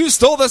 You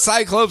stole the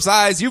Cyclops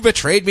eyes. You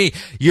betrayed me.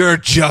 You're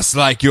just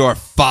like your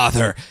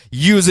father,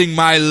 using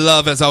my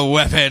love as a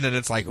weapon. And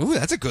it's like, ooh,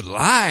 that's a good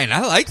line. I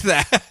like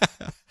that.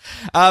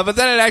 But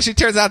then it actually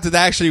turns out that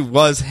actually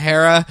was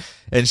Hera,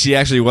 and she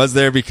actually was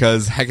there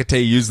because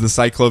Hecate used the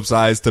Cyclops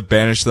eyes to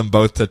banish them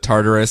both to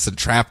Tartarus and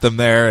trap them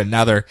there, and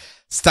now they're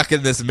stuck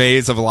in this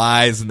maze of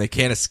lies and they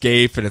can't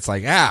escape. And it's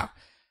like, well,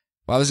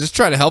 I was just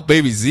trying to help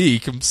baby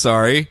Zeke. I'm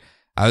sorry.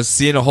 I was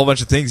seeing a whole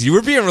bunch of things. You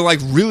were being like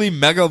really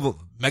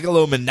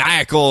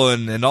megalomaniacal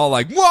and all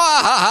like,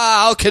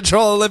 I'll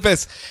control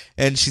Olympus.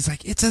 And she's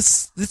like,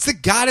 it's the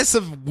goddess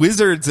of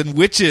wizards and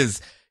witches.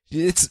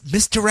 It's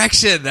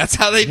misdirection. That's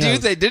how they do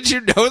things. Didn't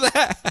you know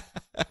that?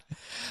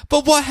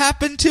 But what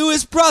happened to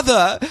his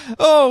brother?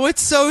 Oh,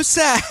 it's so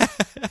sad.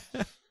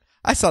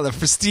 I saw the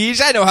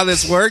Prestige. I know how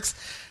this works.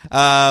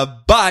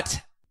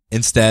 But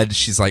instead,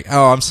 she's like,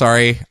 oh, I'm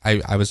sorry.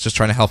 I was just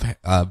trying to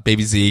help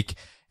baby Zeke.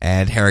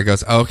 And Hera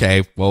goes,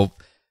 okay, well,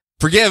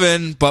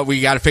 forgiven, but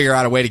we got to figure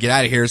out a way to get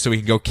out of here so we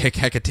can go kick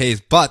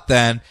Hecate's butt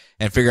then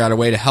and figure out a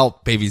way to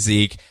help baby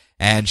Zeke.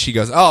 And she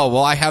goes, oh,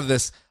 well, I have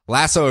this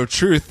lasso of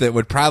truth that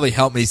would probably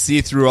help me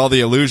see through all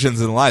the illusions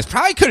and lies.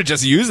 Probably could have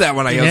just used that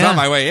when I was on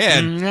my way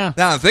in. Now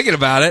I'm thinking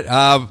about it.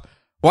 Well,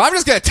 I'm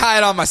just going to tie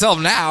it on myself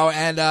now,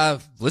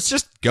 and let's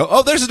just go.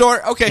 Oh, there's a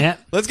door. Okay,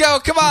 let's go.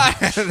 Come on.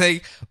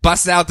 They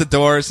bust out the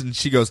doors, and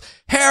she goes,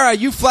 Hera,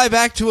 you fly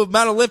back to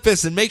Mount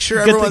Olympus and make sure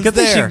everyone's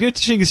there. Good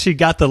thing she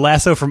got the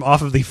lasso from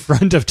off of the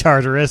front of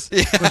Tartarus,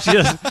 which she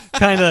just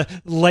kind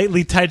of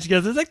lightly tied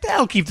together. It's like,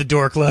 that'll keep the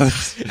door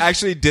closed.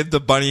 Actually did the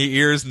bunny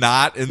ears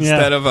knot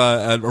instead of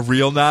a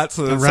real knot.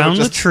 So around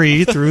the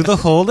tree, through the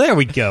hole. There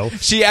we go.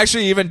 She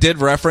actually even did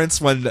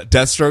reference when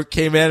Deathstroke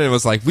came in and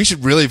was like, we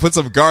should really put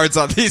some guards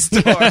on these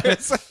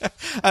doors.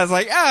 I was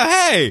like, oh,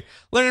 hey,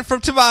 learning from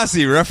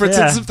Tomasi,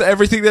 referencing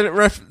everything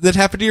that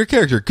happened to your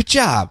character. Good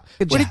job.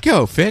 Way to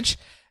go, Finch.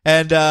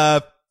 And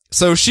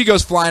so she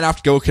goes flying off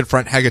to go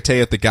confront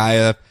Hecate at the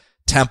Gaia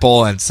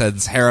temple and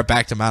sends Hera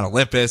back to Mount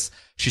Olympus.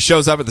 She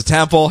shows up at the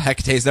temple.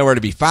 Hecate's nowhere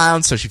to be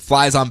found, so she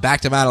flies on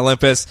back to Mount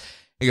Olympus.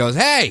 He goes,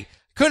 hey,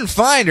 couldn't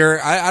find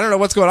her. I don't know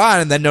what's going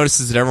on. And then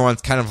notices that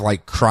everyone's kind of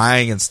like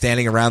crying and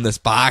standing around this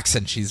box,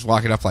 and she's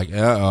walking up like,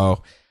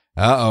 uh-oh,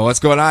 what's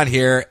going on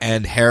here?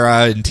 And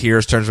Hera in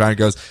tears turns around and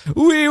goes,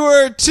 we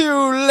were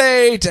too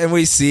late. And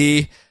we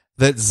see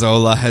that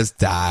Zola has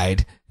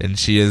died, and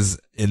she is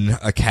in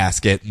a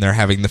casket, and they're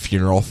having the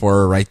funeral for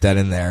her right then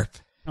and there.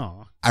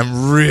 Aww.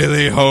 I'm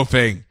really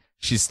hoping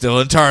she's still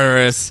in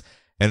Tartarus,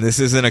 and this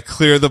isn't a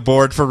clear the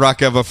board for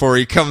Rucka before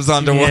he comes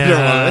on to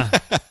Wonder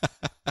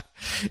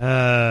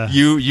Woman.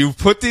 You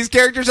put these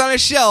characters on a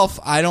shelf,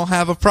 I don't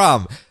have a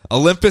problem.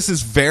 Olympus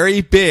is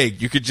very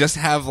big. You could just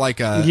have like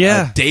a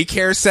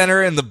daycare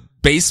center in the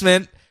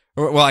basement.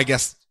 Well, I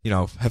guess,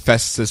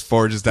 Hephaestus'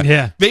 forge is that.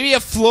 Yeah. Maybe a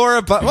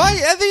floor, but well,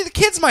 I think the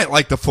kids might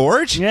like the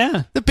forge.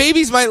 Yeah. The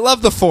babies might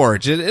love the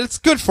forge. It's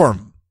good for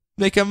them.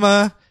 Make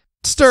them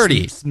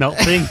sturdy. Smelt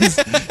things.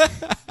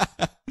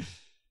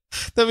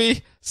 They'll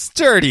be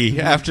sturdy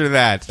after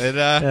that,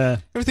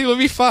 and everything will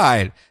be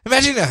fine.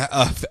 Imagine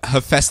a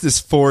Hephaestus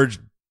forge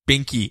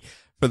binky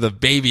for the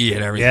baby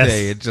and everything.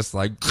 Yes. It's just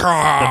like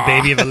the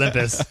baby of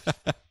Olympus.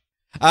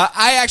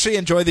 I actually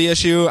enjoyed the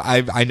issue.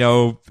 I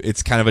know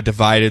it's kind of a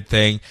divided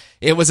thing.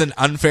 It was an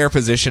unfair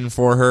position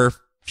for her.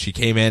 She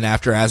came in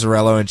after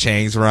Azzarello and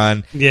Chang's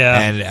run. Yeah.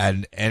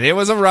 And it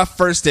was a rough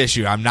first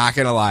issue. I'm not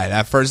going to lie.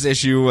 That first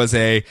issue was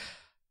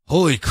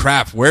holy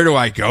crap, where do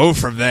I go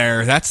from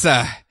there? That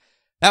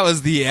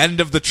was the end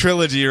of the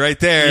trilogy right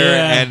there.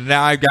 Yeah. And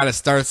now I've got to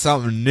start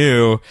something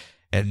new.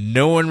 And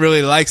no one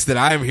really likes that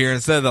I'm here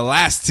instead of the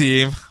last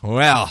team.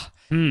 Well,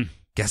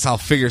 guess I'll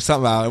figure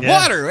something out. Yeah.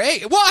 Water,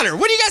 hey, water.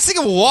 What do you guys think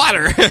of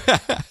water?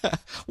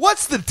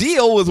 What's the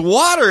deal with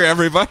water,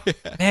 everybody?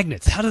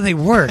 Magnets, how do they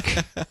work?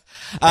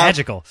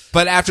 Magical.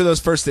 But after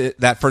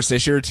that first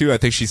issue or two, I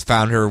think she's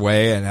found her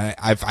way, and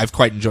I've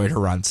quite enjoyed her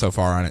run so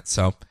far on it.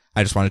 So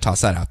I just want to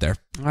toss that out there.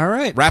 All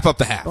right. Wrap up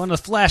the half. On to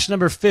Flash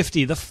number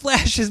 50. The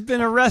Flash has been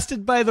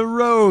arrested by the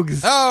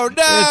Rogues. Oh, no!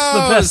 It's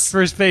the best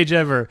first page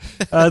ever.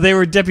 They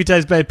were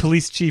deputized by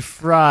Police Chief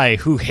Fry,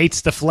 who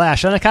hates the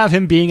Flash on account of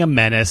him being a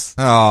menace.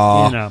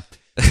 Oh.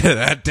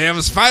 That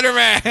damn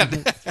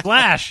Spider-Man!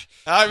 Flash!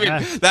 I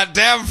mean, that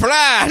damn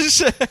Flash!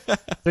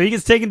 So he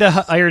gets taken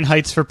to Iron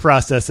Heights for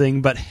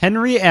processing, but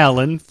Henry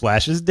Allen,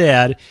 Flash's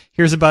dad,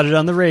 hears about it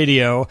on the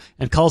radio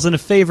and calls in a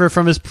favor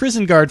from his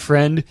prison guard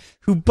friend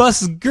who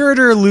busts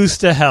Girder loose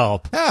to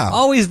help. Oh.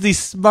 Always the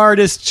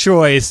smartest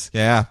choice.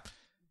 Yeah.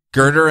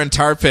 Girder and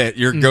Tar Pit,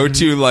 your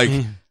go-to,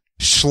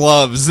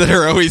 schlubs that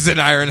are always in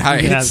Iron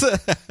Heights.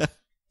 Yeah.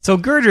 So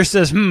Girder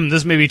says,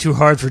 this may be too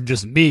hard for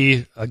just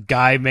me, a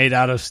guy made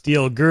out of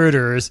steel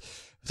girders.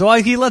 So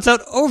he lets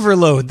out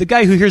Overload, the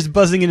guy who hears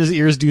buzzing in his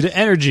ears due to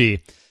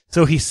energy.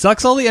 So he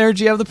sucks all the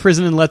energy out of the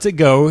prison and lets it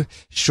go,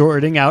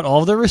 shorting out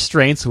all of the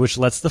restraints, which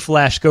lets the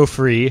Flash go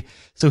free,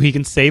 so he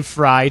can save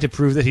Fry to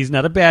prove that he's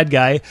not a bad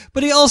guy,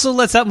 but he also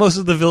lets out most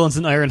of the villains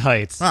in Iron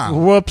Heights. Oh.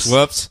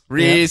 Whoops.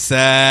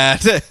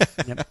 Reset.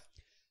 Yep.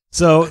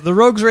 So the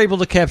Rogues were able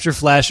to capture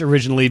Flash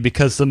originally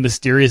because some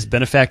mysterious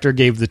benefactor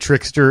gave the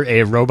Trickster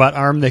a robot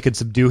arm that could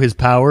subdue his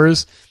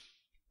powers.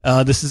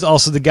 This is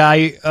also the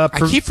guy... I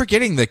keep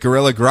forgetting that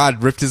Gorilla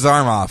Grodd ripped his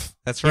arm off.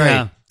 That's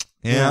right.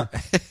 Yeah.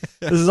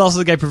 This is also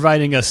the guy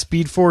providing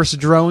Speed Force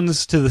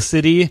drones to the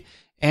city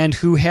and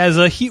who has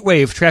a heat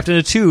wave trapped in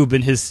a tube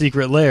in his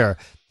secret lair.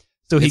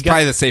 So it's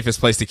probably the safest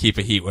place to keep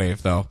a heat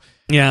wave, though.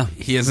 Yeah.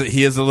 He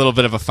is a little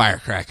bit of a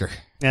firecracker.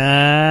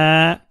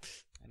 I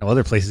know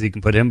other places you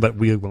can put him, but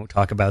we won't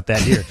talk about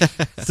that here.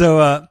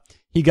 So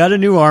he got a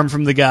new arm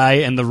from the guy,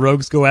 and the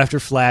Rogues go after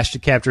Flash to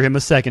capture him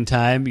a second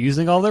time.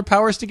 Using all their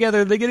powers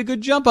together, they get a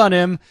good jump on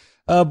him,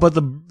 but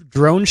the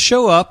drones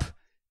show up,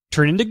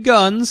 turn into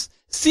guns,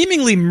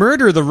 seemingly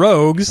murder the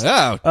rogues.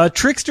 Oh.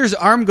 Trickster's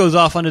arm goes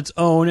off on its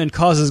own and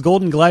causes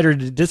Golden Glider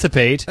to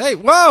dissipate. Hey,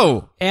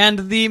 whoa!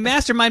 And the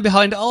mastermind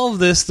behind all of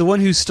this, the one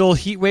who stole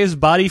Heatwave's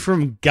body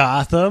from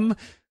Gotham,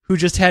 who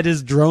just had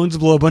his drones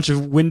blow a bunch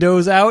of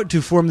windows out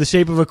to form the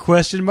shape of a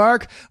question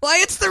mark. Why,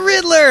 it's the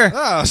Riddler!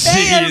 Oh,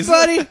 Hey, jeez.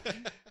 everybody!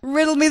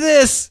 Riddle me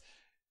this.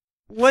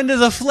 When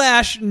does a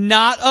Flash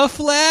not a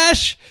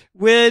Flash?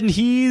 When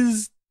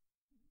he's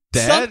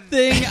Dead?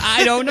 something,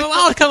 I don't know.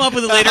 I'll come up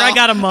with it later. I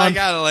got a month. I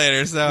got it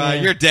later, so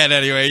you're dead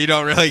anyway. You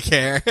don't really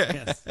care.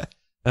 Yes.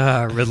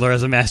 Riddler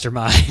as a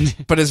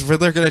mastermind. But is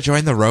Riddler going to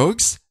join the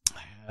Rogues?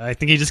 I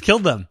think he just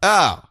killed them.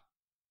 Oh.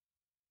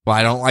 Well,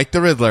 I don't like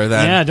the Riddler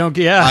then.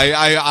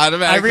 I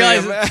automatically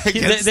realize am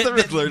against the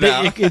Riddler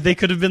now. They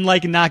could have been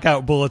like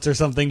knockout bullets or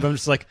something, but I'm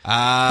just like,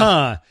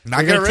 Not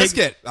going to risk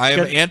it. I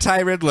am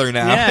anti-Riddler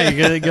now. Yeah,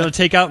 you're going to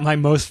take out my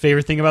most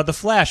favorite thing about the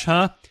Flash,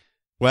 huh?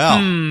 Well,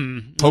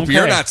 hope okay.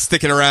 you're not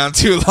sticking around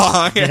too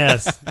long.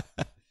 Yes.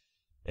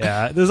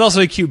 Yeah, there's also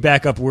a cute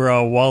backup where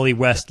Wally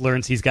West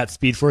learns he's got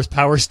Speed Force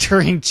powers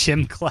during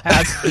gym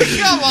class.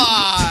 Come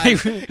on!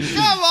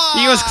 Come on!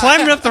 He was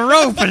climbing up the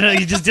rope, and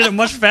he just did it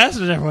much faster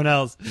than everyone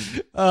else.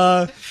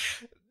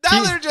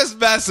 Now they're just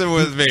messing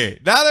with me.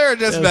 Now they're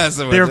just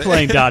messing with me. They were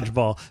playing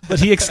dodgeball, but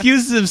he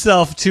excuses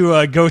himself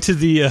to go to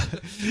the.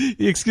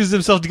 He excuses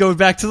himself to go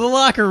back to the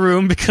locker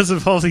room because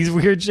of all these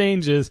weird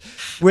changes.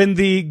 When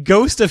the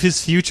ghost of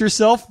his future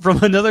self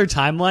from another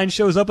timeline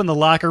shows up in the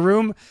locker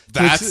room,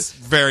 That's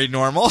very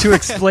normal. to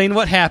explain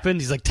what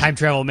happened, he's like, "Time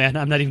travel, man.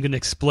 I'm not even going to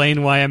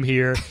explain why I'm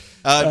here."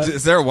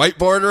 Is there a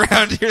whiteboard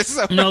around here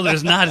somewhere? No,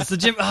 there's not. It's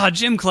the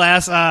gym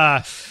class.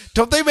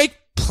 Don't they make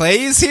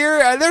plays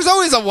here? There's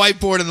always a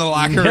whiteboard in the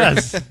locker room.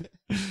 Yes.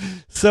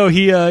 So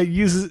he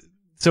uses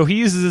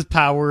his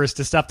powers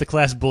to stop the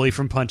class bully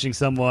from punching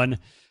someone.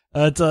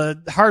 It's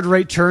a hard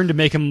right turn to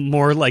make him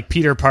more like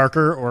Peter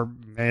Parker or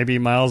maybe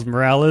Miles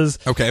Morales.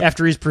 Okay.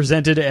 After he's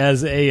presented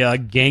as a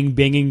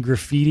gang-banging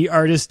graffiti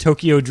artist,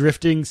 Tokyo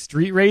drifting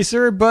street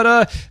racer,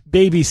 but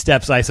baby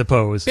steps, I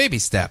suppose. Baby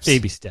steps.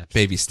 Baby steps.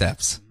 Baby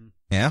steps.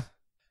 Yeah.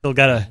 Still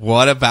gotta.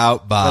 What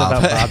about Bob? What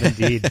about Bob,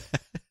 indeed?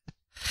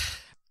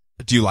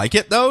 Do you like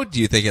it though? Do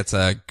you think it's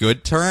a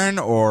good turn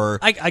or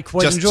I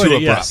quite just enjoyed too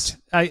it. abrupt?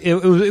 Yes,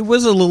 it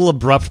was a little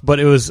abrupt, but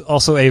it was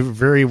also a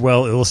very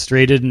well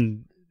illustrated,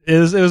 and it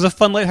was a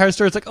fun, lighthearted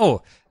story. It's like,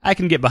 oh, I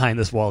can get behind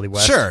this Wally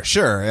West.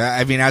 Sure.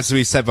 I mean, as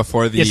we said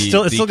before, the It's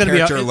still gonna be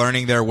character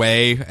learning their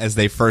way as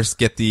they first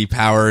get the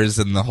powers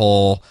and the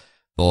whole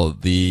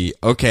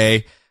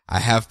okay, I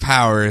have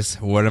powers.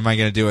 What am I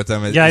going to do with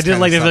them? Yeah, I did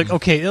like they're like,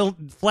 okay,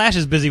 Flash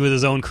is busy with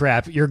his own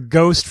crap. Your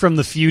ghost from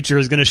the future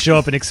is going to show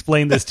up and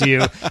explain this to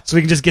you, so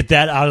we can just get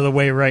that out of the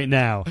way right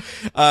now.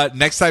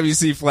 Next time you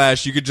see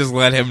Flash, you could just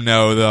let him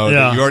know though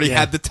that you already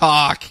had the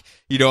talk.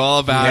 You know all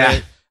about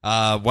it.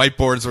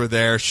 Whiteboards were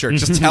there. Sure,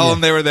 just tell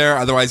him they were there.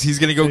 Otherwise, he's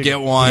going to go get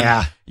one.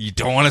 Yeah. You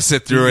don't want to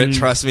sit through it.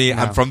 Trust me,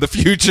 I'm from the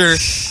future.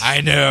 I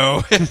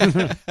know.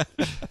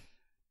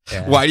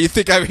 Why do you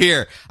think I'm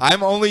here?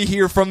 I'm only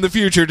here from the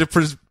future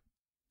to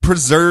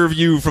preserve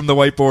you from the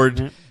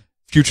whiteboard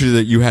future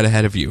that you had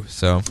ahead of you.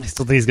 So I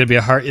still think it's going to be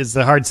a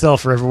hard sell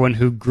for everyone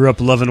who grew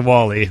up loving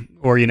Wally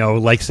or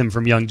likes him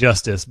from Young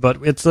Justice. But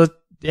it's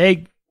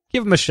hey,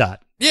 give him a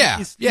shot. Yeah,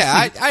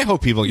 I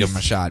hope people give him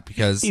a shot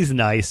because he's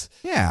nice.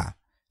 Yeah,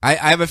 I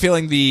have a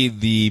feeling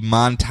the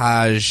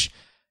montage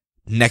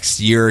next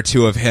year or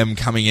two of him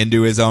coming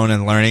into his own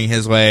and learning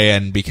his way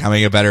and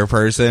becoming a better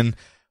person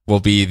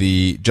will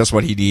be just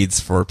what he needs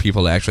for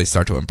people to actually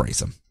start to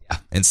embrace him. Yeah,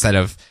 instead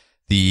of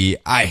the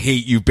I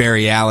hate you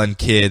Barry Allen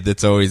kid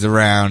that's always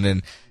around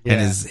and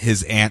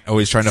his aunt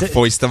always trying to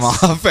foist him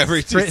off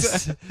every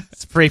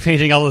spray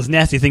painting all those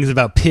nasty things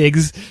about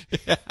pigs.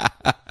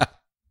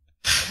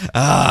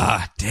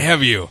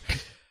 Damn you.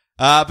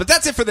 But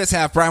that's it for this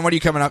half. Brian, what are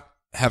you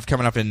have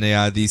coming up in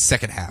the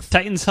second half?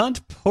 Titans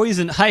Hunt,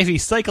 Poison Ivy,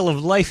 Cycle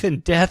of Life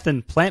and Death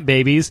and Plant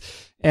Babies,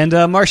 and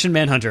Martian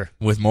Manhunter.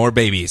 With more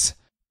babies.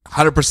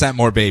 100%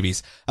 more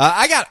babies.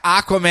 I got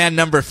Aquaman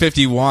number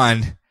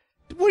 51.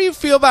 What do you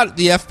feel about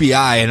the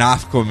FBI and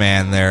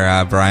Aquaman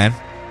there, Brian?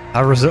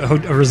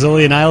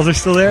 Rizzoli and Isles are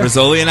still there?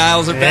 Rizzoli and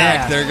Isles are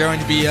back. They're going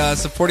to be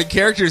supporting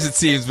characters, it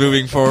seems,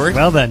 moving forward.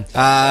 Well then.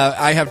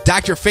 I have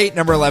Dr. Fate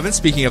number 11,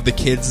 speaking of the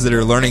kids that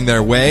are learning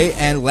their way.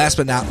 And last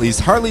but not least,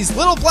 Harley's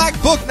Little Black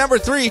Book number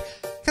 3,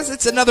 because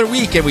it's another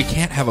week, and we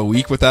can't have a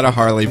week without a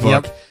Harley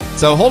book. Yep.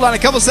 So hold on a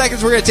couple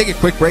seconds. We're going to take a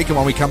quick break, and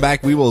when we come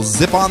back, we will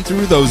zip on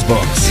through those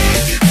books.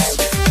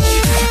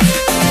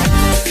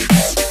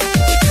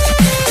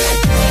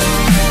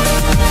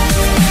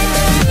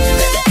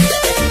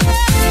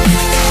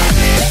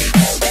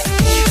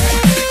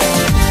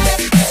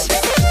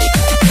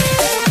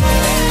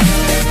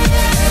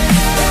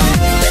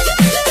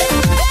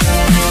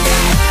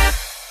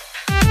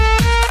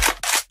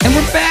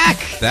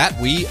 That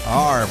we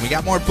are. We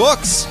got more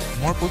books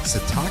to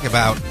talk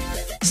about.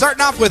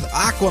 Starting off with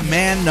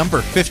Aquaman number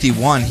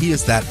 51. He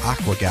is that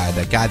aqua guy,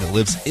 that guy that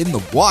lives in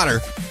the water.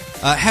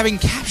 Having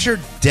captured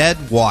Dead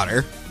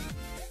Water,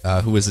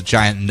 who is a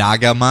giant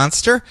Naga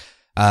monster,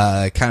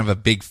 kind of a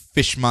big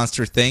fish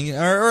monster thing,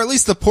 or at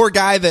least the poor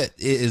guy that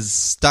is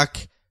stuck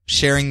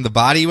sharing the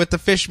body with the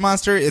fish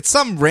monster. It's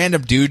some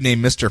random dude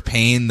named Mr.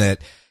 Pain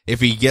that if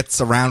he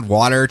gets around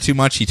water too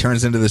much, he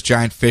turns into this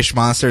giant fish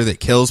monster that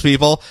kills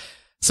people.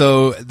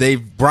 So they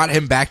brought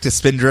him back to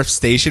Spindrift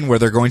Station where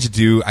they're going to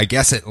do, I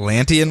guess,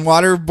 Atlantean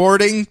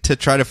waterboarding to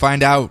try to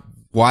find out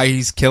why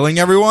he's killing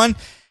everyone.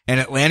 And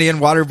Atlantean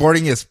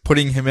waterboarding is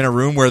putting him in a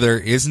room where there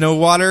is no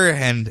water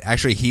and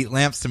actually heat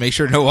lamps to make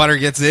sure no water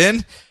gets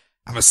in.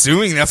 I'm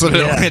assuming that's what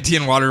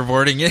Atlantean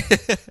waterboarding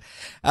is.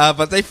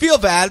 But they feel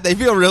bad. They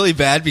feel really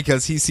bad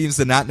because he seems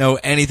to not know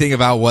anything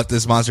about what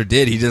this monster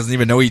did. He doesn't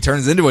even know he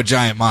turns into a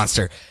giant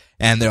monster.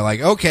 And they're like,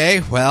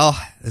 okay, well,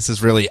 this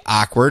is really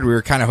awkward. We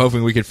were kind of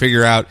hoping we could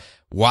figure out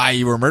why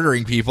you were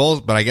murdering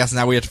people, but I guess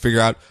now we have to figure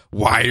out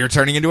why you're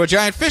turning into a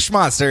giant fish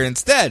monster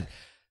instead.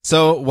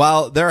 So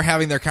while they're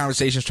having their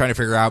conversations trying to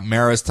figure out,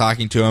 Mara's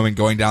talking to him and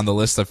going down the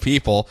list of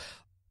people.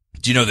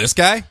 Do you know this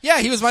guy? Yeah,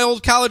 he was my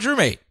old college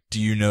roommate. Do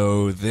you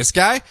know this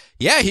guy?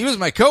 Yeah, he was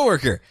my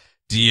coworker.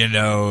 Do you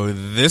know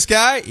this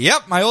guy?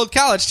 Yep, my old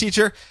college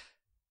teacher.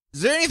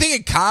 Is there anything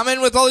in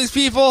common with all these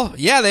people?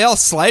 Yeah, they all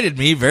slighted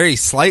me very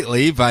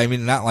slightly, but I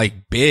mean, not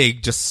like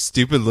big, just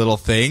stupid little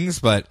things.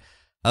 But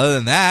other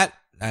than that,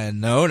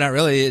 no, not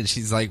really. And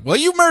she's like, well,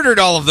 you murdered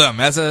all of them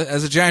as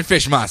a giant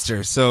fish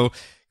monster. So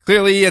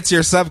clearly it's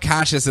your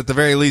subconscious at the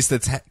very least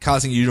that's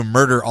causing you to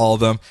murder all of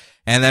them.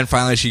 And then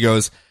finally she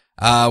goes,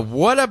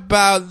 what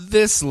about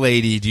this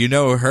lady? Do you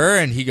know her?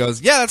 And he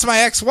goes, yeah, that's my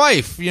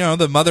ex-wife,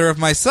 the mother of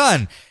my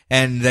son.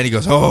 And then he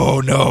goes,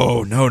 oh,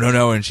 no.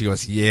 And she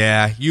goes,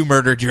 yeah, you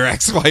murdered your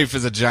ex-wife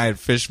as a giant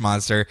fish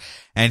monster.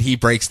 And he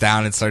breaks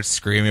down and starts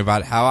screaming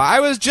about how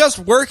I was just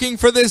working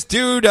for this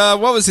dude.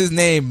 What was his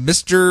name?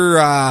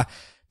 Mr.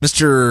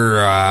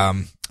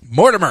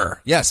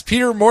 Mortimer. Yes,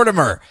 Peter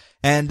Mortimer.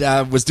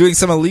 And was doing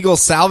some illegal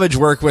salvage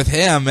work with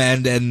him.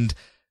 And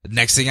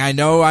next thing I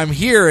know, I'm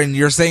here. And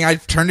you're saying I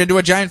turned into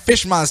a giant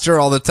fish monster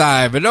all the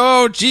time. And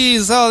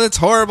that's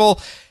horrible.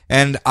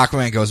 And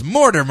Aquaman goes,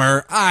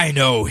 Mortimer, I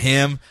know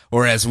him,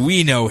 or as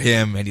we know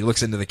him. And he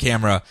looks into the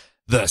camera,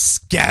 the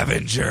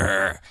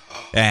Scavenger.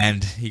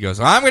 And he goes,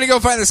 well, I'm going to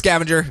go find the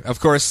Scavenger. Of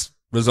course,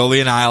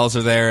 Rizzoli and Isles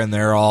are there, and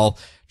they're all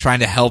trying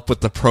to help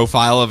with the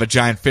profile of a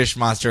giant fish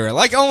monster,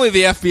 like only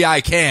the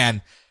FBI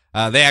can.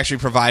 They actually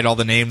provide all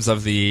the names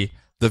of the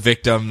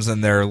victims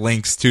and their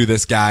links to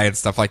this guy and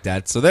stuff like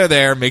that. So they're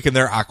there making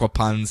their aqua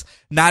puns.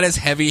 Not as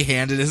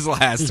heavy-handed as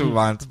last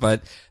month,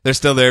 but they're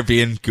still there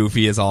being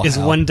goofy as all Is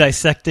hell. One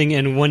dissecting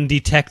and one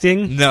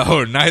detecting?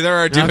 No, neither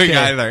are doing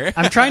either.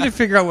 I'm trying to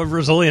figure out what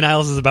Rizzoli and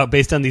Isles is about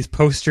based on these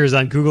posters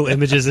on Google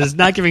Images. It's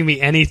not giving me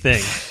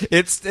anything.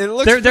 It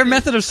looks their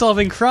method of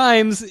solving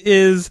crimes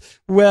is,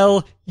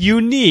 well,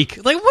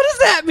 unique. Like, what does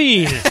that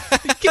mean?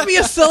 Give me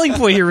a selling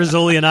point here,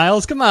 Rizzoli and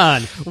Isles. Come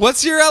on.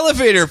 What's your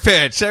elevator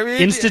pitch? I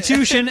mean,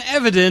 institution,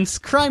 evidence,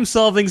 crime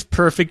solving's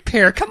perfect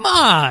pair. Come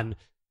on.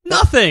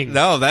 Nothing.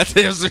 No, that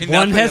gives me nothing.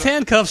 One has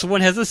handcuffs,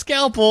 one has a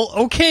scalpel.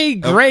 Okay,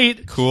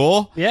 great.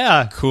 Cool.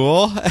 Yeah.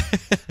 Cool.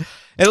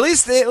 At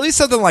least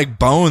something like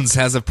Bones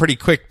has a pretty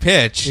quick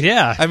pitch.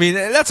 Yeah. I mean,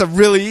 that's a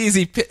really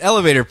easy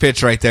elevator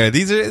pitch right there.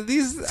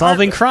 These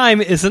solving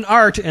crime is an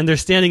art, and they're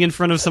standing in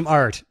front of some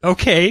art.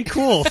 Okay,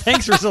 cool.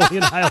 Thanks, Rizzoli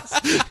and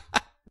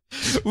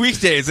Isles.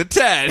 Weekdays at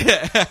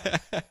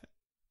 10.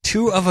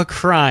 Two of a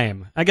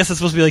crime. I guess it's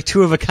supposed to be like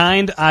two of a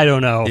kind. I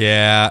don't know.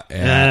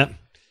 Yeah.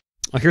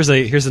 Oh, here's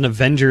an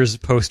Avengers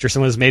poster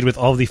someone has made with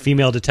all the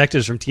female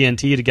detectives from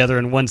TNT together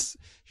in one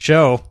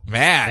show.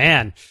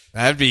 Man.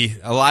 That'd be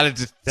a lot of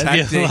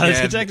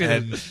detecting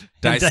and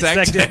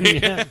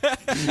dissecting. Yeah.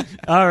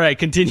 All right,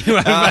 continue.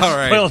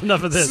 I've spoiled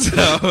enough of this.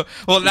 So,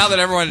 well, now that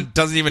everyone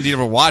doesn't even need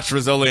to watch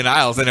Rizzoli and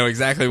Isles, they know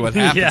exactly what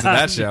happens in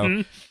that show.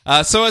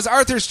 Mm-hmm. So as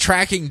Arthur's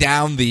tracking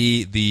down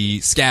the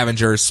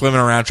Scavenger, swimming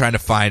around trying to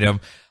find him,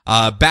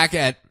 back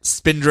at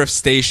Spindrift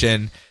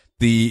Station,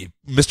 the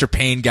Mr.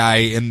 Payne guy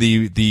in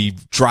the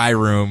dry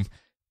room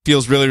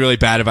feels really, really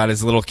bad about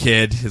his little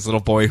kid, his little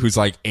boy who's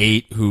like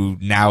 8, who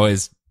now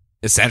is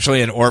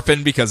essentially an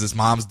orphan because his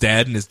mom's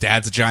dead and his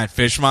dad's a giant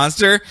fish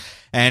monster.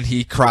 And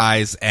he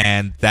cries,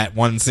 and that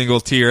one single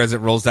tear as it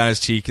rolls down his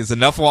cheek is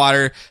enough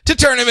water to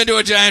turn him into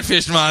a giant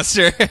fish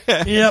monster.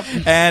 Yep.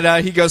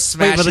 And he goes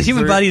smashing. Wait, but the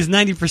human body is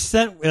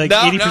 90%, like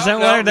 80%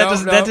 water?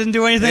 That didn't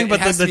do anything? But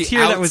the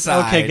tear outside. That was...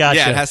 Okay, gotcha.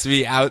 Yeah, it has to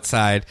be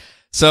outside.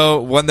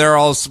 So when they're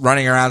all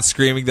running around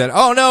screaming that,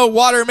 oh no,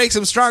 water makes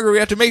him stronger, we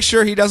have to make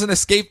sure he doesn't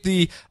escape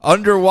the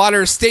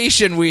underwater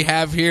station we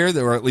have here,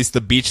 or at least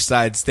the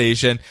beachside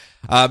station.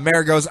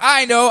 Mara goes,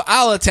 I know,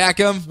 I'll attack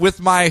him with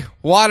my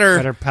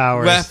water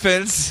powers.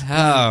 Weapons.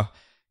 Oh,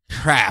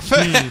 crap.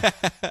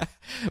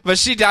 But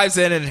she dives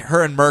in, and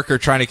her and Merc are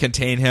trying to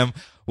contain him,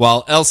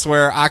 while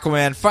elsewhere,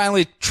 Aquaman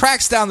finally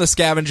tracks down the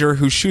Scavenger,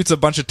 who shoots a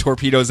bunch of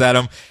torpedoes at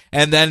him,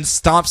 and then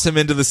stomps him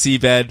into the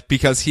seabed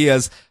because he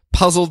has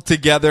puzzled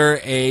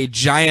together a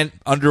giant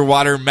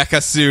underwater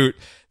mecha suit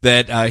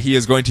that he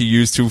is going to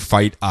use to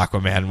fight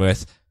Aquaman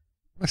with.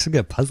 We're so good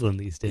at puzzling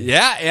these days.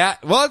 Yeah.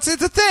 Well, it's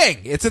a thing.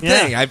 It's a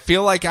thing. I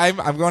feel like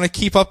I'm going to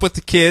keep up with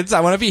the kids.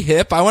 I want to be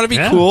hip. I want to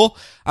be cool.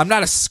 I'm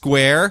not a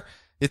square.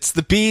 It's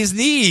the bee's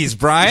knees,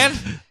 Brian.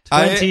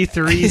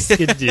 23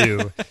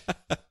 skidoo.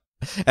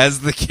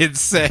 As the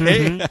kids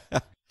say.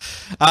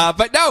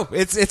 But no,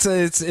 it's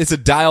a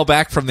dial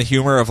back from the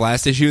humor of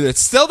last issue.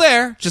 It's still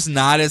there, just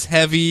not as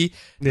heavy,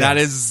 not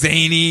as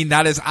zany,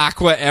 not as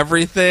Aqua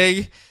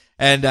everything.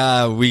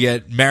 And we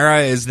get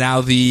Mara is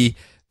now the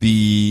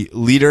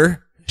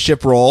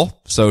leadership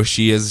role, so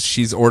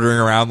she's ordering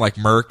around like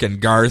Merc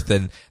and Garth,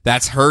 and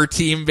that's her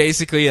team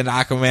basically. And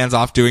Aquaman's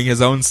off doing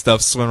his own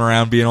stuff, swimming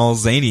around, being all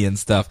zany and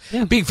stuff,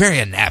 being very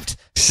inept.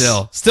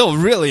 Still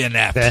really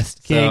inept.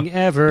 Best king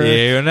ever.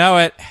 You know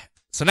it.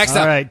 So next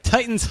up. All right,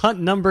 Titans Hunt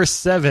number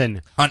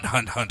 7.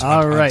 Hunt.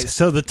 All right,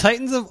 so the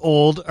Titans of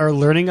old are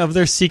learning of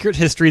their secret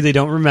history they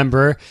don't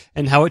remember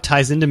and how it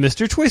ties into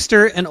Mr.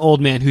 Twister, an old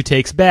man who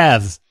takes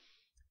baths.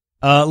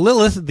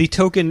 Lilith, the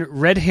token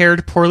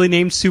red-haired, poorly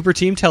named super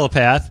team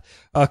telepath,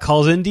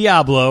 calls in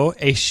Diablo,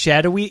 a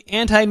shadowy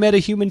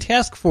anti-meta-human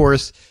task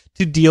force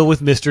to deal with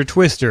Mr.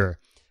 Twister.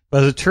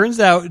 But as it turns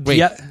out...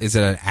 Wait, is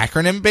it an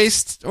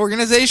acronym-based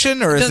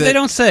organization, or is They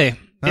don't say.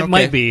 It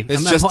might be.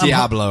 It's just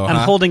Diablo.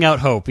 I'm holding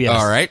out hope, yes.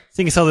 All right.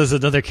 Seeing as how there's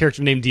another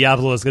character named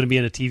Diablo is going to be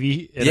in a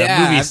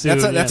movie soon.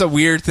 That's a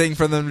weird thing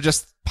for them to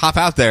just pop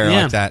out there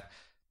like that.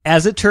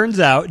 As it turns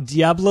out,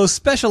 Diablo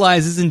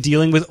specializes in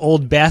dealing with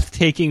old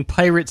bath-taking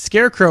pirate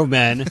scarecrow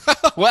men.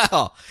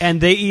 Well.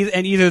 And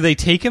either they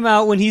take him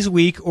out when he's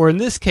weak, or in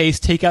this case,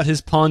 take out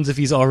his pawns if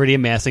he's already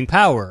amassing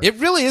power. It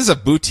really is a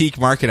boutique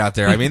market out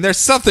there. I mean, there's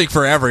something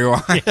for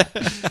everyone.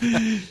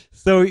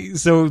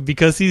 So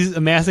because he's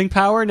amassing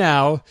power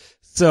now,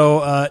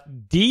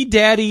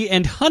 D-Daddy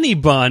and Honey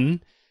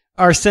Bun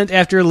are sent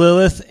after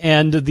Lilith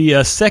and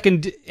the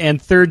second and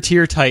third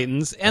tier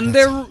Titans, and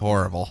they're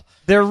horrible.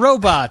 They're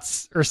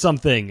robots or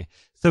something.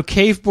 So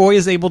Cave Boy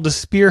is able to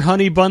spear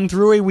Honey Bun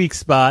through a weak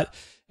spot,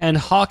 and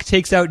Hawk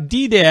takes out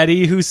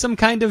D-Daddy, who's some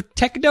kind of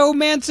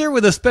technomancer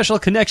with a special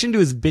connection to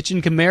his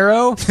bitchin'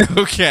 Camaro.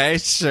 Okay,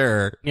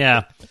 sure.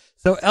 Yeah.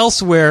 So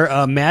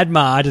elsewhere, Mad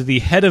Mod, the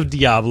head of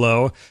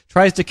Diablo,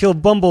 tries to kill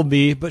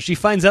Bumblebee, but she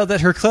finds out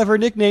that her clever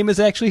nickname is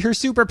actually her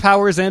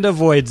superpowers and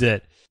avoids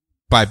it.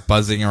 By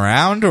buzzing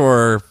around,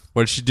 or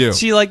what did she do?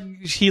 She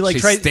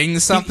tries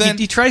stings something.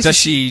 He tries. Does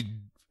she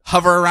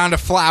hover around a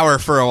flower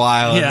for a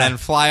while and then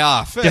fly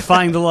off,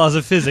 defying the laws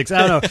of physics?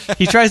 I don't know.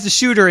 He tries to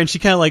shoot her, and she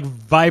kind of like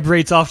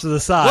vibrates off to the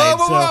side.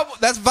 Whoa!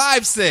 That's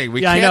Vibe's thing.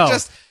 We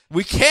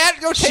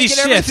can't go taking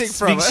everything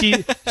from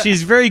her.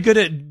 She's very good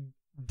at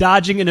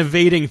dodging and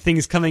evading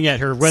things coming at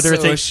her.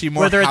 Is she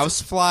more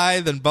housefly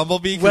than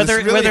Bumblebee? Whether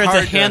it's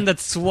a hand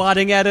that's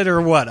swatting at it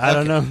or what, I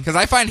don't know. Because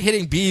I find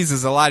hitting bees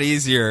is a lot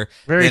easier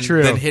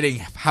than hitting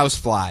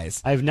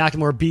houseflies. I've knocked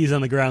more bees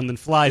on the ground than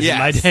flies in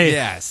my day.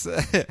 Yes.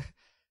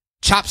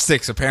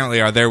 Chopsticks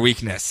apparently are their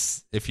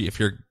weakness. If you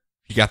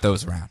got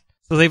those around.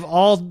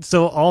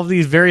 So all of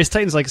these various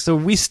Titans, so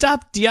we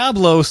stopped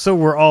Diablo, so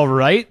we're all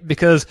right,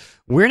 because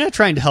we're not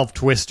trying to help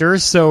Twister,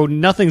 so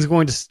nothing's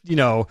going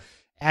to,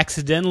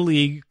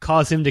 accidentally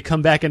cause him to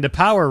come back into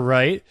power,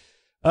 right?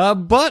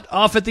 But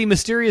off at the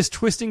mysterious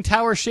twisting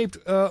tower-shaped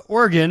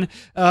organ,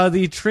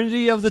 the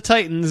Trinity of the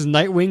Titans,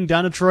 Nightwing,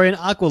 Donna Troy, and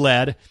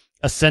Aqualad,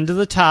 ascend to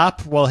the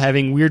top while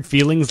having weird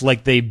feelings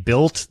like they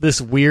built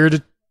this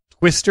weird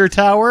Twister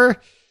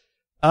tower.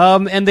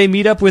 And they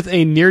meet up with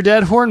a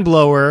near-dead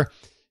Hornblower,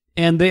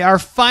 and they are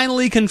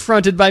finally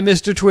confronted by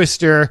Mr.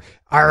 Twister.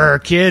 "Arr,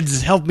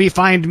 kids, help me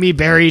find me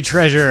buried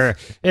treasure.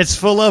 It's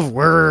full of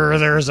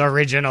Werther's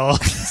original."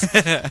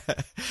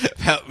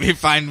 Help me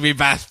find me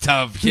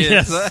bathtub,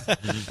 kids.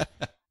 Yes.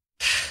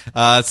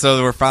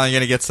 So we're finally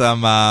going to get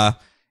some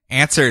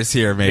answers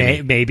here,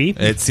 maybe. Maybe.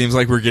 It seems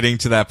like we're getting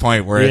to that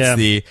point where it's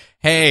the,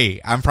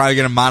 hey, I'm probably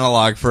going to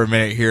monologue for a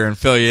minute here and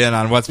fill you in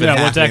on what's been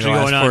happening what's actually the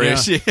last going 4 on,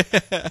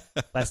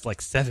 issues. That's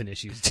like 7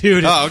 issues,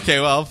 dude. Oh, okay,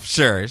 well,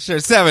 sure.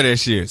 7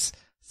 issues.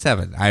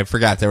 7. I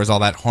forgot there was all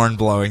that horn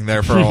blowing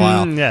there for a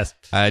while. Yes.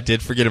 I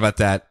did forget about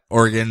that.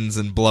 Organs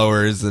and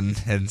blowers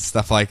and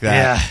stuff like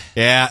that.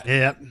 Yeah.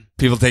 Yep.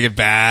 People taking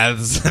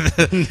baths.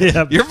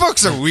 Yep. Your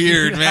books are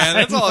weird, man.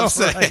 That's all I'm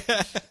saying.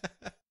 Right?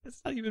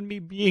 It's not even me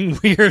being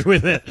weird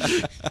with it.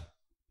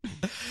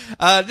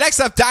 Next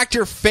up,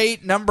 Dr.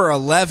 Fate, number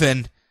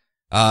 11.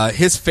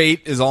 His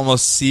fate is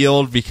almost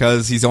sealed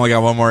because he's only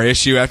got one more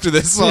issue after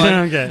this one.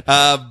 Okay.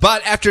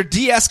 But after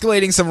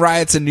de-escalating some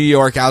riots in New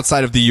York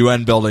outside of the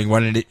UN building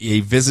when a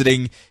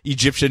visiting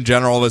Egyptian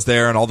general was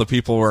there and all the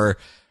people were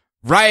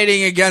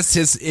rioting against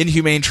his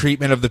inhumane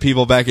treatment of the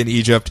people back in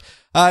Egypt,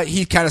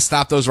 he kind of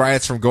stopped those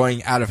riots from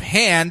going out of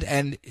hand,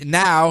 and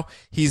now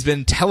he's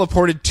been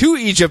teleported to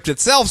Egypt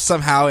itself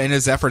somehow in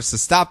his efforts to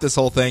stop this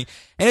whole thing,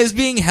 and is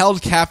being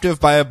held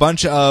captive by a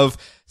bunch of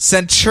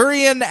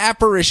Centurion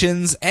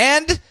apparitions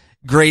and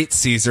Great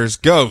Caesar's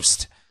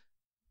ghost.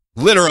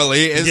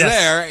 Literally is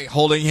there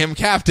holding him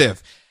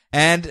captive.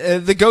 And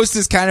the ghost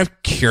is kind of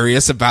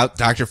curious about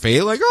Dr.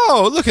 Fate, like,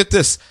 oh, look at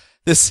this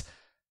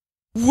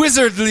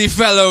wizardly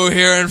fellow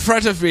here in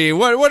front of me.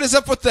 What is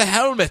up with the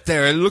helmet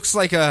there? It looks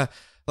like a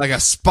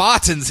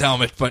Spartan's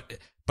helmet, but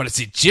it's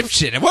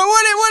Egyptian.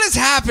 What is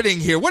happening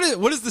here?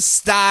 What is the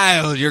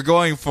style you're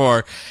going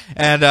for?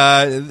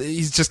 And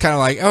he's just kind of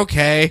like,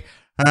 okay,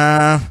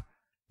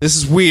 this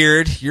is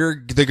weird.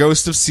 You're the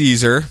ghost of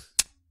Caesar.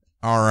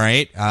 All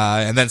right.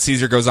 And then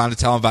Caesar goes on to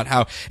tell him about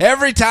how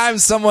every time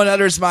someone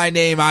utters my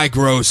name, I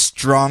grow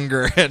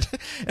stronger. And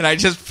I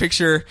just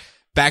picture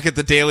back at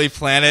the Daily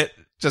Planet,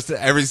 just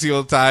every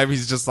single time,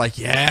 he's just like,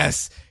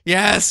 yes,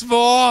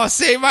 more,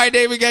 say my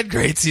name again.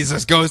 Great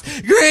Caesar's ghost.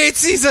 Great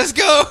Caesar's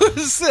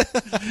ghost.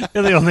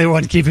 You're the only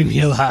one keeping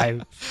me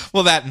alive.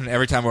 Well, that and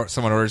every time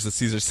someone orders the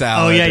Caesar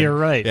salad. Oh, yeah, you're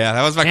right. Yeah,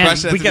 that was my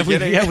question. We got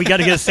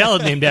to get a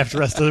salad named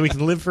after us so that we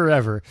can live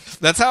forever.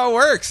 That's how it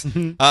works.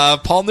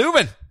 Paul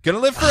Newman. Gonna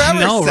live forever.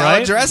 No, salad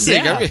right?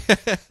 dressing. Yeah.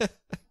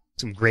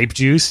 Some grape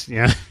juice.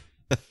 Yeah.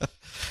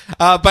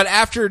 But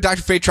after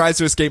Dr. Fate tries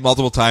to escape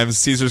multiple times,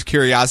 Caesar's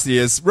curiosity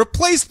is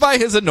replaced by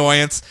his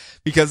annoyance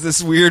because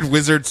this weird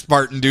wizard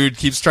Spartan dude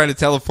keeps trying to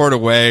teleport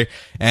away.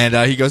 And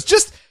he goes,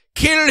 just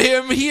kill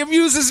him. He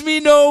amuses me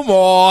no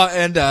more.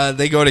 And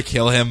they go to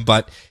kill him,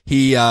 but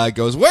he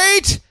goes,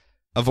 wait!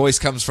 A voice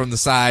comes from the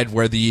side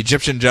where the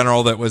Egyptian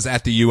general that was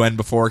at the UN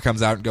before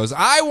comes out and goes,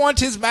 I want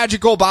his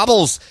magical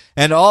baubles,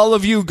 and all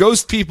of you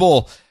ghost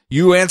people,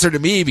 you answer to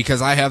me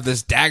because I have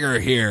this dagger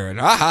here, and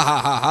ha ha ha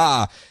ha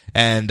ha.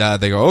 And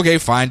they go, okay,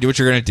 fine, do what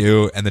you're gonna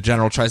do. And the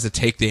general tries to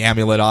take the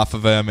amulet off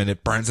of him, and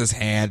it burns his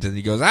hand, and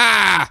he goes,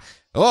 I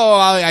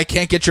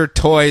can't get your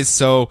toys,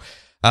 so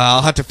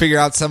I'll have to figure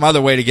out some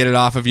other way to get it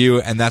off of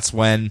you. And that's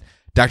when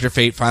Dr.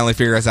 Fate finally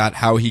figures out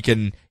how he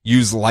can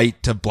use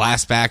light to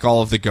blast back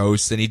all of the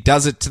ghosts, and he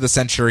does it to the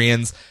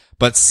Centurions.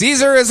 But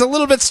Caesar is a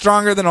little bit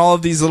stronger than all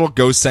of these little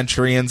ghost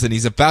Centurions, and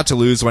he's about to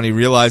lose when he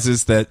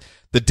realizes that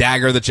the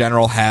dagger the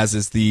general has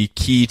is the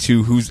key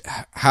to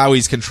how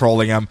he's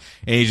controlling him.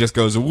 And he just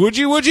goes,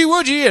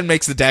 woodgy, and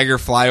makes the dagger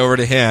fly over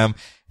to him,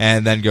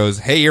 and then goes,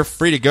 hey, you're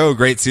free to go,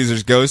 great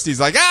Caesar's ghost. He's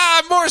like,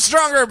 I'm more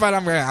stronger, but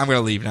I'm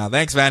gonna leave now.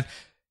 Thanks, man.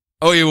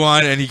 Oh, you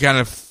won. And he kind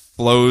of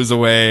flows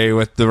away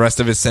with the rest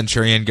of his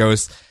Centurion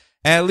ghosts,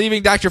 and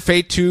leaving Dr.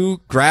 Fate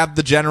to grab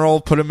the general,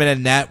 put him in a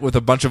net with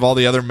a bunch of all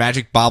the other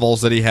magic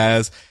baubles that he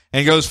has,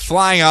 and goes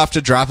flying off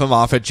to drop him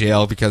off at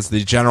jail because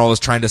the general is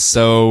trying to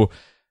sow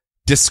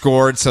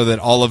discord so that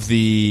all of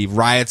the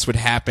riots would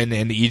happen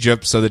in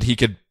Egypt so that he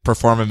could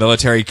perform a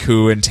military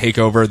coup and take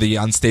over the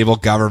unstable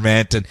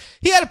government. And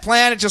he had a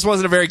plan, it just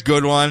wasn't a very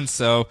good one.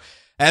 So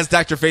as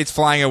Dr. Fate's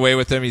flying away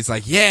with him, he's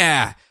like,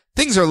 yeah,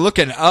 things are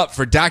looking up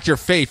for Dr.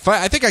 Fate.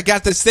 I think I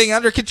got this thing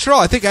under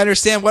control. I think I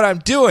understand what I'm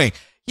doing.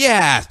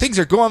 Yeah, things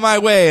are going my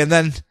way. And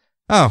then,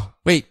 oh,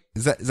 wait,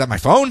 is that my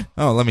phone?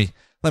 Oh, let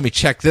me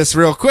check this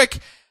real quick.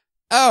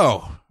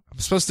 Oh, I'm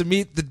supposed to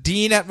meet the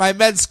dean at my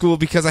med school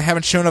because I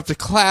haven't shown up to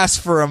class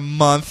for a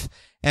month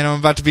and I'm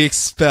about to be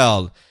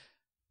expelled.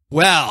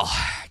 Well,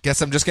 I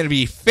guess I'm just going to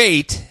be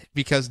Fate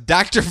because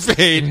Dr.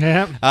 Fate,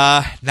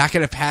 not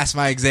going to pass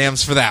my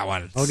exams for that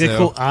one. I'll get a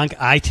cool Ankh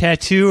eye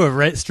tattoo, a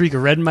red streak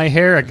of red in my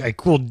hair, a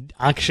cool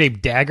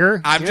Ankh-shaped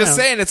dagger. I'm just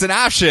saying it's an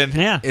option.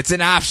 Yeah. It's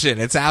an option.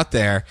 It's out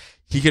there.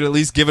 He could at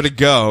least give it a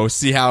go,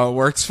 see how it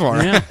works for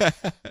him.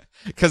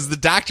 Because the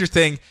doctor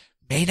thing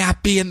may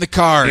not be in the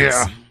cards.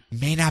 Yeah.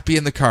 May not be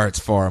in the cards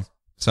for him.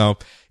 So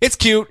it's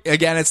cute.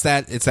 Again, it's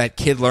that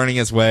kid learning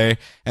his way,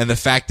 and the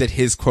fact that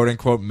his quote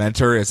unquote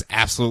mentor is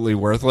absolutely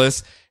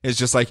worthless is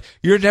just like,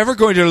 you're never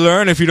going to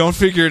learn if you don't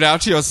figure it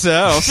out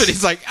yourself. And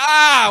he's like,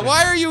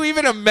 why are you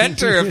even a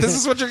mentor if this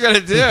is what you're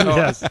gonna do?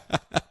 Yes.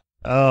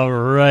 All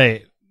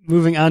right.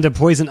 Moving on to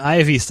Poison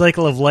Ivy,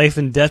 Cycle of Life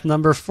and Death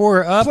number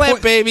 4.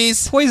 Plant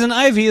babies. Poison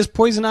Ivy is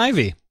Poison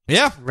Ivy.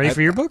 Yeah. Ready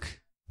for your book?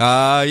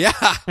 Yeah.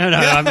 No,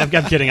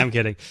 I'm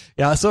kidding.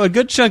 Yeah, so a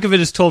good chunk of it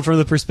is told from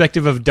the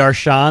perspective of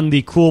Darshan,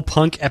 the cool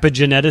punk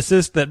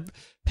epigeneticist that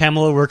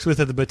Pamela works with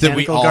at the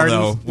Botanical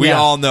Gardens. We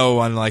all know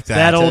one like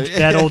that.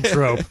 That old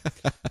trope.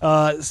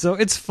 So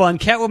it's fun.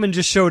 Catwoman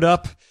just showed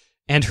up,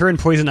 and her and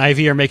Poison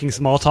Ivy are making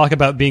small talk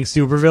about being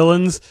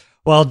supervillains,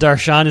 while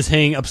Darshan is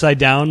hanging upside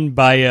down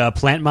by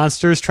plant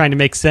monsters, trying to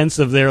make sense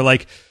of their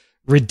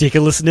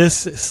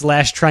ridiculousness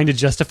 / trying to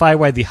justify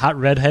why the hot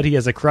redhead he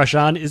has a crush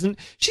on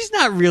she's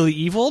not really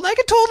evil, and I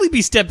could totally be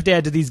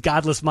stepdad to these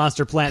godless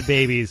monster plant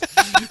babies.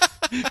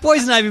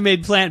 Poison Ivy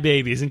made plant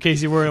babies, in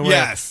case you weren't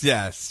aware.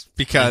 Yes,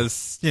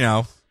 because,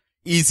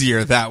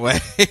 easier that way.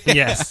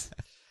 Yes.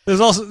 There's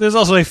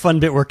also a fun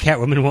bit where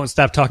Catwoman won't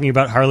stop talking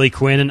about Harley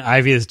Quinn, and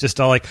Ivy is just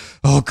all like,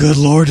 oh, good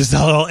Lord, is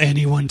that all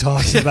anyone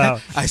talks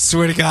about? I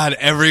swear to God,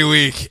 every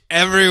week.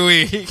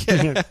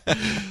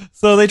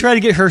 So they try to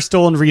get her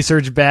stolen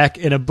research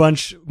back, and a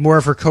bunch more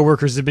of her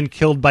coworkers have been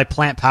killed by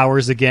plant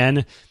powers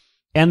again.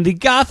 And the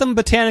Gotham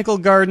Botanical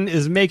Garden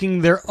is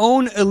making their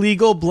own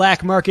illegal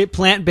black market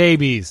plant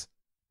babies.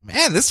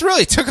 Man, this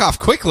really took off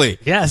quickly.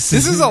 Yes.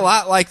 This is a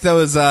lot like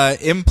those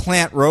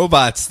implant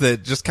robots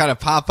that just kind of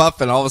pop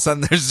up and all of a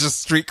sudden there's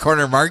just street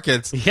corner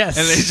markets. Yes.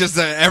 And they just,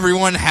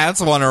 everyone has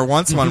one or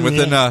wants one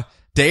within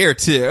day or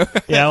two.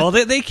 Yeah, well,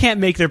 they can't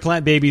make their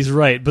plant babies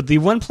right, but the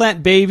one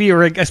plant baby,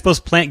 or I suppose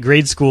plant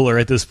grade schooler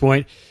at this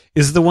point,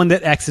 is the one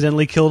that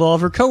accidentally killed all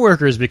of her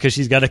coworkers because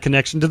she's got a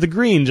connection to the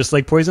green, just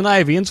like Poison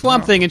Ivy and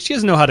Swamp Thing, and she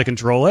doesn't know how to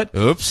control it.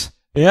 Oops.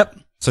 Yep.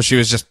 So she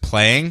was just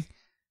playing?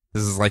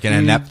 This is like an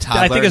inept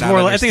toddler. I think it's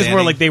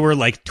more like they were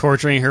like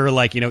torturing her,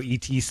 like,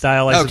 E.T.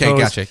 style, I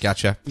suppose. Okay,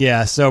 gotcha.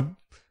 Yeah, so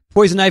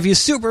Poison Ivy is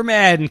super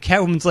mad, and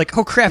Catwoman's like,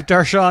 oh crap,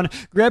 Darshan,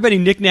 grab any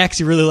knickknacks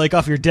you really like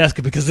off your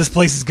desk because this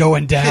place is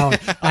going down.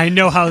 I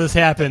know how this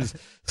happens.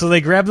 So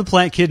they grab the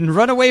plant kid and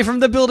run away from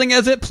the building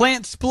as it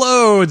plant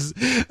explodes.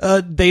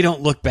 They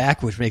don't look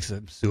back, which makes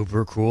it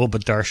super cool,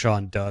 but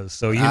Darshan does.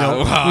 So you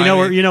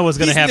know what's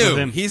going to happen with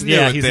him. He's new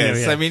at this.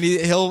 New, yeah. I mean,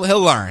 he'll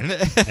learn.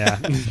 Yeah.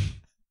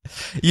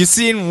 You've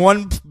seen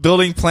one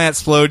building plant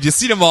explode. You've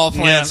seen them all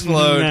plant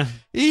explode. Yeah.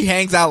 He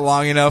hangs out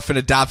long enough and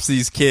adopts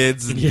these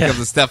kids and becomes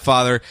a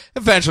stepfather.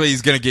 Eventually,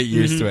 he's going to get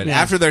used to it. Yeah.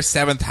 After their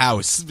 7th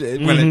house,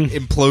 when it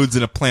implodes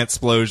in a plant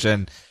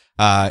explosion,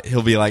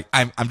 he'll be like,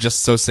 I'm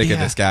just so sick of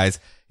this, guys.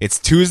 It's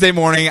Tuesday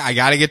morning. I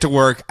got to get to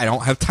work. I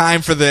don't have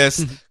time for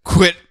this.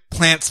 Quit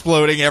plant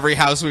exploding every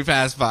house we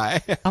pass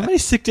by. How many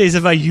sick days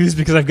have I used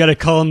because I've got to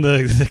call in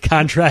the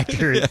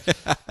contractor?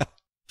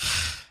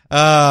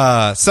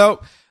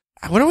 So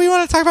what do we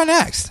want to talk about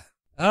next?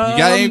 You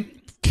got any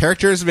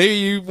characters maybe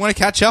you want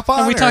to catch up on?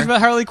 Have we talked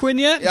about Harley Quinn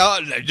yet?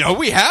 No,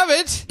 we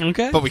haven't.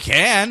 Okay. But we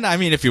can. I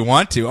mean, if you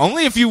want to.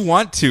 Only if you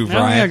want to,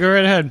 Brian. Yeah, go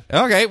right ahead.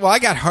 Okay, well, I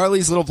got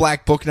Harley's Little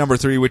Black Book number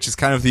 3, which is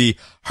kind of the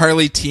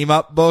Harley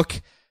team-up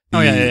book.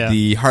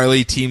 The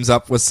Harley teams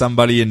up with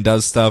somebody and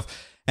does stuff.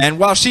 And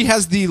while she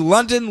has the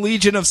London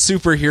Legion of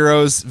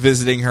Superheroes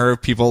visiting her,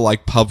 people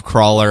like Pub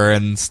Crawler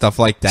and stuff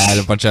like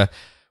that, a bunch of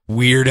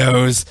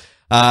weirdos,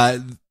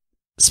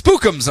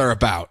 Spookums are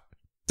about.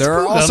 There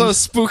are also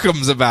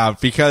Spookums about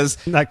because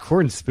not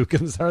corn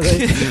Spookums, are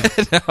they?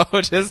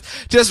 No,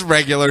 just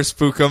regular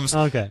Spookums.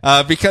 Okay.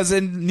 Because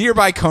in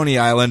nearby Coney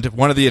Island,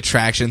 one of the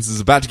attractions is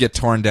about to get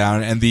torn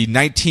down, and the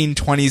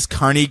 1920s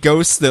carny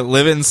ghosts that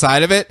live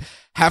inside of it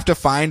have to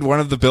find one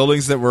of the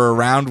buildings that were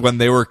around when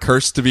they were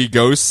cursed to be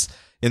ghosts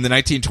in the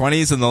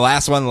 1920s, and the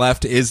last one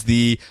left is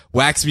the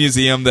Wax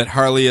Museum that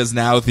Harley is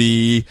now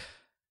the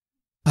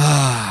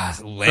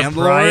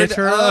landlord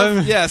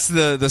of? Yes,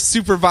 the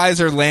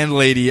supervisor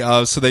landlady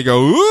of. So they go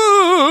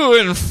ooh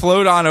and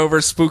float on over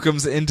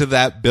Spookums into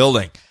that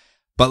building.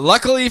 But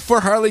luckily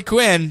for Harley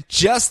Quinn,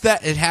 just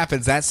that it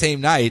happens that same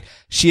night,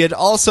 she had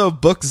also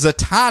booked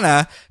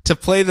Zatanna to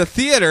play the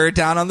theater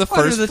down on the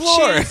first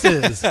floor.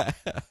 Chances?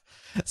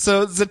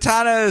 So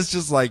Zatanna is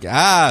just like,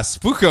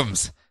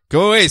 Spookums.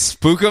 Go away,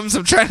 Spookums.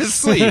 I'm trying to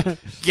sleep.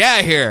 Get out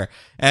of here.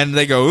 And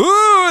they go,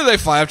 ooh, they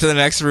fly up to the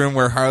next room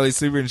where Harley's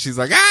sleeping, and she's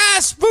like,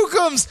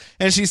 Spookums!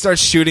 And she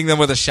starts shooting them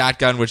with a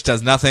shotgun, which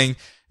does nothing.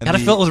 And gotta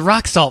fill it with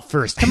rock salt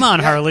first. Come on,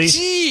 Harley.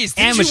 Jeez,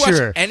 amateur. Did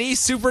you watch any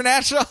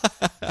Supernatural?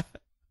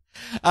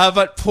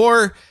 But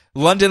poor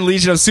London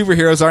Legion of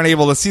Superheroes aren't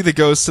able to see the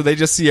ghosts, so they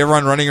just see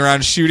everyone running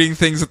around shooting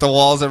things at the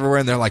walls everywhere,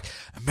 and they're like,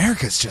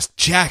 America's just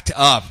jacked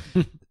up.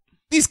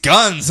 These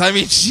guns, I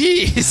mean,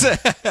 jeez.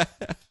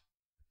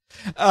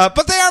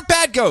 But they aren't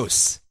bad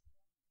ghosts.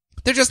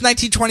 They're just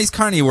 1920s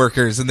carny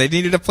workers, and they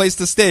needed a place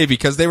to stay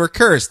because they were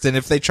cursed. And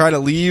if they try to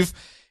leave,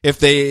 if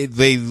they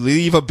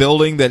leave a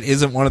building that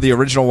isn't one of the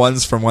original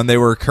ones from when they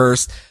were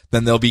cursed,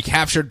 then they'll be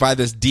captured by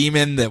this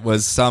demon that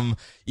was some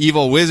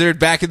evil wizard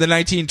back in the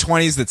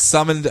 1920s that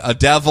summoned a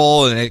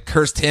devil, and it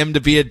cursed him to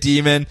be a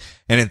demon,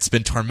 and it's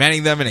been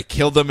tormenting them, and it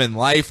killed them in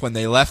life when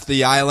they left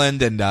the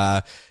island, and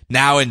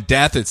now in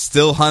death it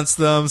still hunts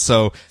them.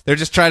 So they're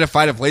just trying to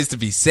find a place to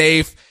be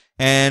safe.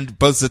 And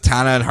both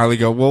Zatanna and Harley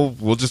go, well,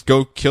 we'll just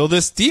go kill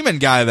this demon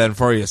guy then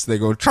for you. So they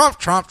go tromp,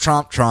 tromp,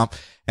 tromp, tromp.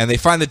 And they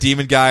find the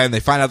demon guy, and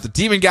they find out the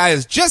demon guy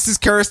is just as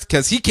cursed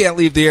because he can't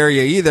leave the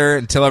area either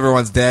until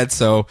everyone's dead.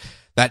 So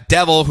that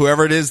devil,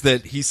 whoever it is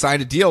that he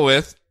signed a deal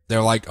with,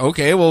 they're like,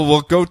 okay, well,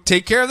 we'll go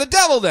take care of the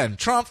devil then.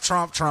 Tromp,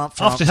 tromp, tromp,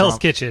 tromp. Off to Hell's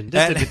Kitchen.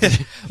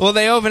 And, well,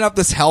 they open up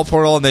this hell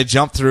portal, and they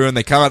jump through, and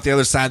they come out the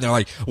other side, and they're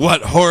like,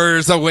 what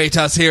horrors await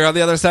us here on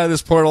the other side of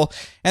this portal?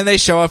 And they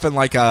show up in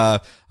like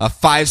a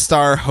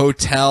 5-star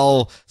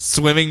hotel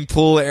swimming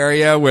pool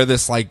area where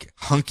this like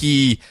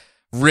hunky,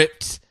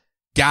 ripped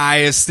guy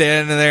is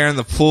standing there in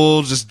the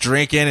pool just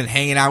drinking and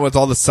hanging out with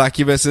all the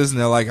succubuses, and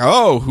they're like,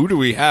 oh, who do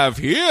we have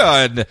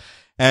here?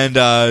 And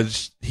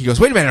he goes,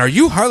 wait a minute, are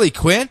you Harley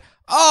Quinn?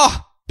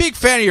 Oh, big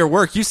fan of your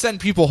work. You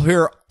send people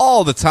here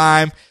all the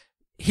time.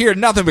 Hear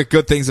nothing but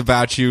good things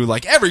about you.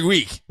 Like every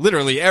week,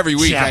 literally every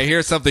week, I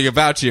hear something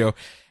about you.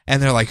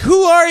 And they're like,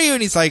 who are you?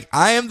 And he's like,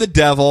 I am the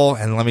devil.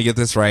 And let me get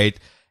this right.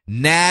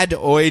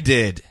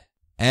 Nad-oidid.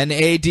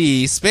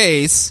 N-A-D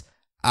space,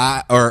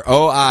 or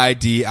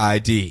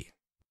O-I-D-I-D.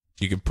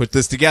 You can put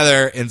this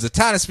together in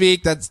Zatanna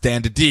speak. That's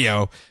Dan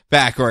DiDio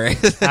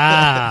backwards.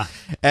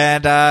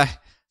 And,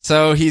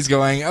 so he's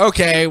going,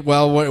 okay,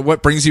 well,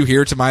 what brings you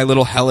here to my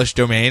little hellish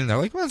domain? And they're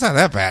like, well, it's not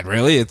that bad,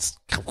 really. It's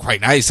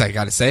quite nice, I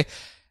gotta say. And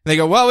they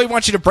go, well, we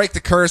want you to break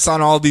the curse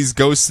on all these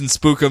ghosts and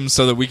spookums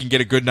so that we can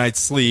get a good night's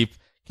sleep.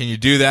 Can you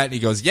do that? And he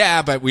goes,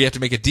 yeah, but we have to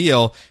make a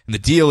deal. And the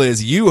deal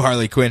is you,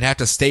 Harley Quinn, have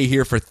to stay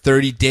here for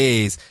 30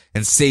 days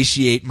and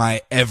satiate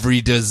my every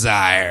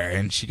desire.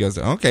 And she goes,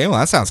 okay, well,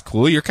 that sounds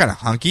cool. You're kind of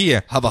hunky.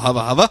 Hubba,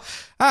 hubba, hubba.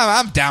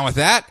 I'm down with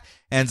that.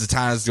 And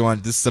Zatanna's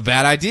going, this is a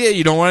bad idea.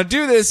 You don't want to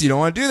do this. You don't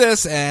want to do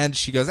this. And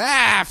she goes,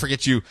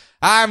 forget you.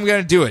 I'm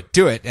going to do it.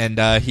 Do it. And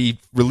he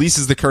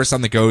releases the curse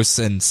on the ghosts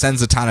and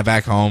sends Zatanna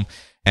back home.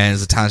 And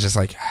Zatanna's just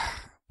like,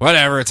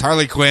 whatever, it's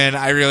Harley Quinn.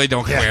 I really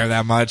don't care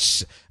that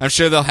much. I'm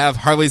sure they'll have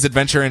Harley's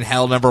Adventure in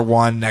Hell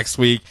 #1 next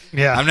week.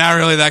 Yeah. I'm not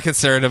really that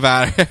concerned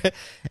about it.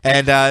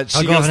 And I'll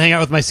go off and hang out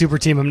with my super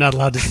team I'm not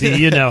allowed to see.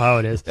 You know how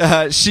it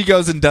is. She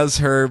goes and does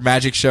her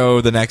magic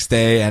show the next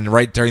day, and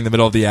right during the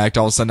middle of the act,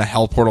 all of a sudden a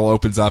hell portal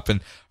opens up, and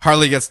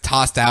Harley gets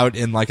tossed out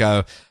in like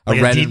a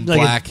red and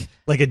black.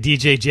 Like a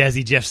DJ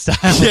Jazzy Jeff style.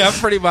 Yeah,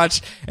 pretty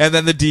much. And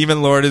then the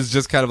Demon Lord is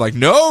just kind of like,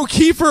 no,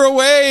 keep her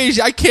away.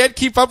 I can't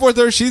keep up with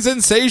her. She's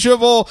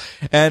insatiable.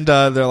 And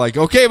they're like,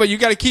 okay, but you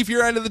got to keep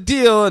your end of the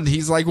deal. And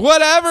he's like,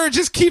 whatever,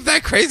 just keep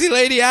that crazy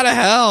lady out of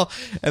hell.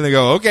 And they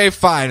go, okay,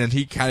 fine. And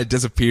he kind of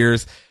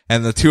disappears.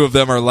 And the two of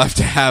them are left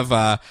to have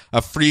a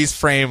freeze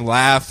frame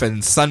laugh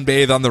and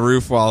sunbathe on the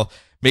roof while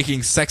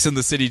making Sex in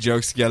the City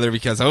jokes together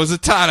because, oh,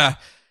 Zatanna,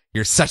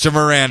 you're such a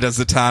Miranda,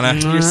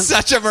 Zatanna. You're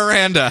such a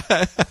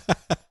Miranda.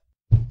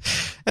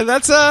 And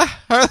that's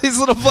Harley's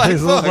little black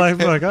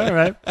book. All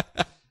right.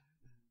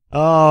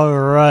 All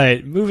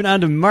right. Moving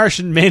on to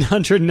Martian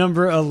Manhunter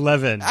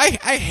 #11.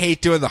 I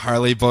hate doing the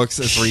Harley books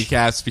as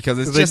recaps because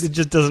it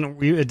just doesn't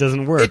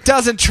work. It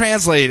doesn't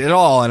translate at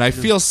all, and I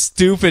feel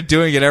stupid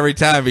doing it every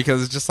time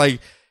because it's just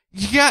like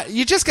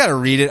you just got to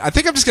read it. I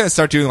think I'm just going to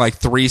start doing like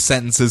 3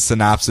 sentences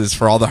synopsis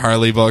for all the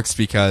Harley books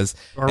because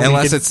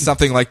unless it's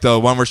something like the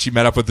one where she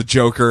met up with the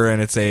Joker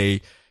and it's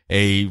a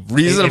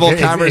reasonable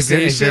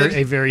conversation.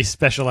 A very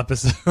special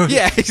episode.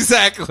 Yeah,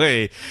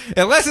 exactly.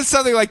 Unless it's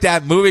something like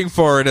that moving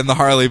forward in the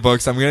Harley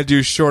books, I'm going to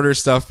do shorter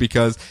stuff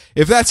because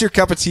if that's your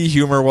cup of tea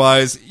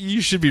humor-wise,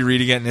 you should be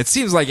reading it. And it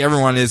seems like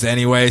everyone is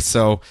anyway,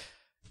 so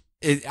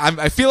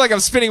I feel like I'm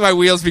spinning my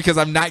wheels because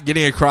I'm not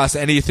getting across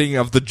anything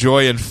of the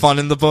joy and fun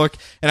in the book.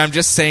 And I'm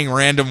just saying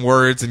random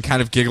words and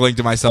kind of giggling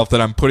to myself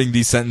that I'm putting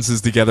these sentences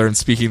together and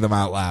speaking them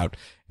out loud.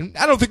 And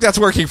I don't think that's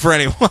working for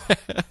anyone.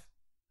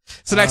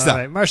 So next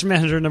up. Martian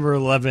Manhunter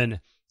 #11.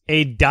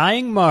 A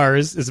dying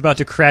Mars is about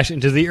to crash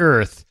into the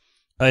Earth.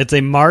 It's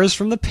a Mars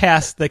from the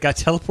past that got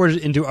teleported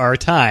into our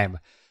time.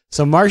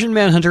 So Martian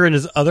Manhunter and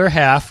his other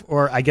half,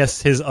 or I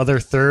guess his other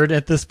third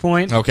at this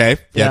point. Okay.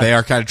 Yeah, they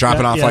are kind of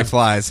dropping off like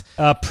flies.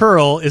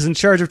 Pearl is in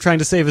charge of trying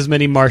to save as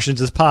many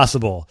Martians as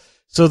possible.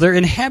 So they're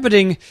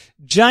inhabiting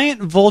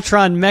giant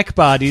Voltron mech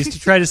bodies to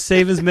try to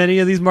save as many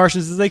of these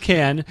Martians as they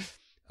can.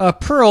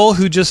 Pearl,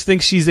 who just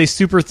thinks she's a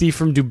super thief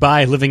from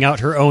Dubai living out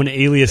her own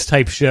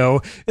Alias-type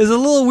show, is a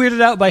little weirded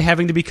out by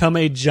having to become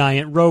a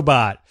giant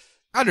robot.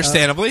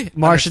 Understandably.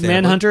 Martian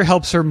Manhunter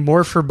helps her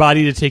morph her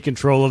body to take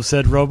control of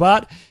said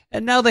robot,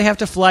 and now they have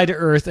to fly to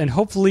Earth, and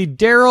hopefully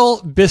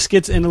Daryl,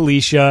 Biscuits, and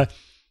Alicia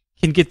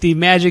can get the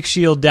magic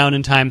shield down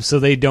in time so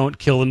they don't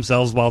kill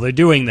themselves while they're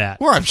doing that.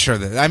 Well, I'm sure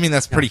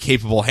that's pretty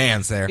capable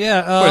hands there.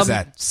 Yeah. What is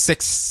that?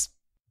 6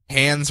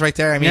 hands right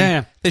there? I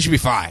mean, they should be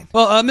fine.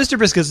 Well, Mr.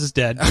 Biscuits is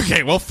dead.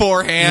 Okay, well,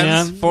 4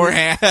 hands. 4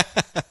 hands.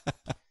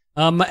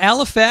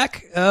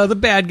 Alifak, the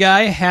bad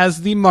guy,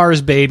 has the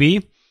Mars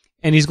baby,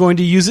 and he's going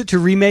to use it to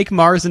remake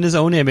Mars in his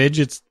own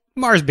image. It's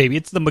Mars baby.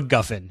 It's the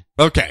MacGuffin.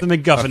 Okay. The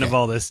MacGuffin of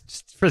all this,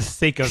 just for the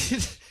sake of...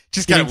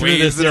 just kind of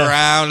waves it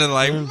around and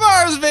like,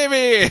 Mars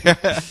baby!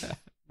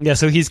 Yeah,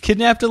 so he's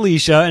kidnapped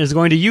Alicia and is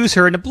going to use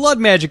her in a blood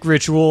magic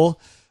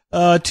ritual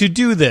to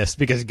do this,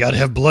 because you gotta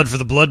have blood for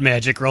the blood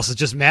magic, or else it's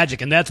just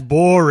magic, and that's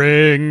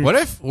boring. What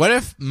if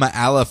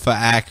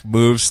Alifak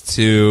moves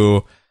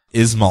to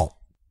Ismal?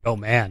 Oh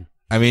man,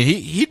 I mean,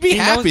 he'd be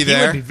happy there.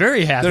 He would be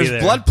very happy.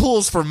 There's blood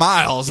pools for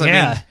miles.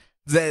 Yeah.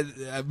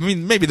 I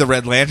mean, maybe the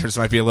Red Lanterns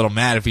might be a little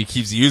mad if he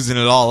keeps using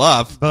it all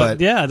up,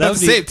 but yeah, at the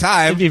same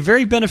time, it'd be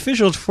very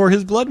beneficial for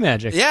his blood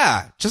magic.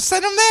 Yeah, just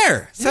send him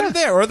there. Send him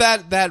there, or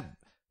that.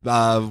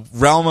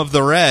 Realm of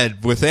the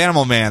Red with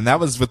Animal Man.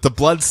 That was with the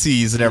blood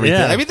seas and everything.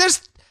 Yeah. I mean,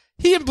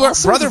 he and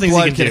Brother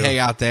Blood can hang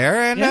out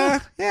there,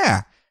 and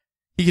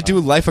he could do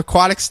Life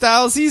Aquatic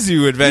style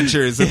Zizu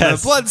adventures in the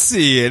Blood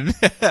Sea, and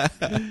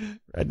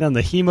right down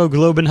the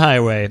hemoglobin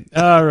highway.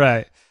 All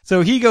right,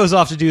 so he goes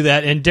off to do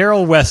that, and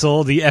Daryl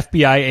Wessel, the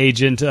FBI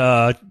agent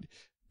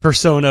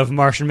persona of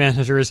Martian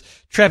Manhunter, is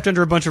trapped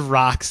under a bunch of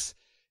rocks.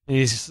 And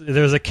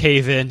there's a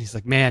cave in. He's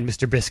like, man,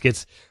 Mr.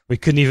 Biscuits, we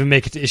couldn't even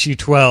make it to issue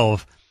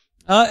 12.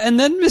 And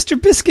then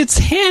Mr. Biscuits'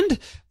 hand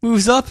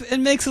moves up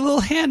and makes a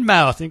little hand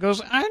mouth. And he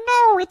goes, I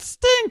know, it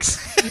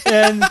stinks.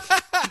 And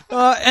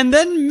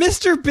then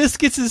Mr.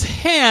 Biscuits'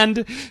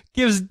 hand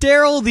gives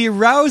Daryl the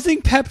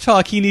rousing pep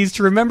talk he needs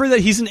to remember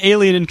that he's an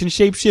alien and can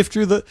shapeshift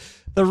through the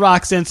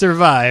rocks and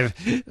survive.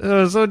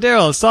 So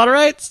Daryl, it's all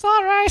right? It's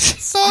all right.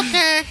 It's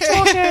okay.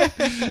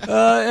 It's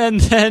okay.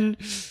 And then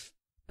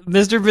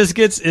Mr.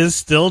 Biscuits is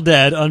still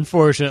dead,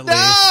 unfortunately.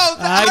 No!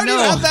 How do you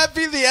have that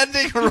be the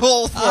ending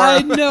role for I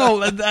him.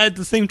 know. At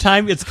the same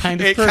time, it's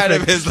kind of It perfect.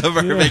 kind of is the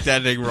perfect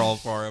ending role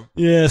for him.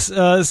 Yes.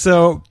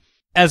 So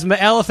as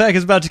Alfred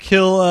is about to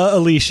kill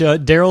Alicia,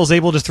 Daryl's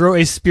able to throw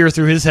a spear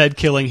through his head,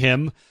 killing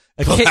him.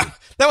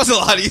 That was a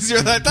lot easier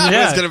than I thought it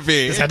was going to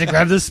be. Just had to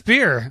grab the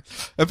spear.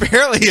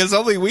 Apparently, his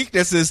only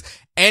weakness is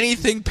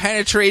anything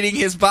penetrating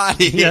his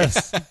body.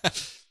 Yes.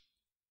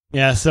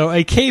 Yeah, so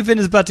a cave-in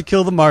is about to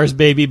kill the Mars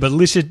baby, but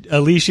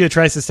Alicia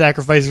tries to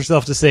sacrifice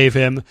herself to save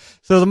him.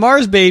 So the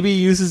Mars baby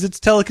uses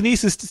its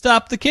telekinesis to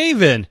stop the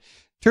cave-in.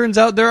 Turns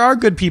out there are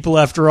good people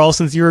after all,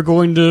 since you were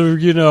going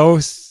to,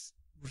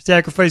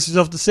 sacrifice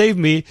yourself to save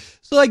me.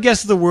 So I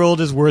guess the world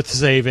is worth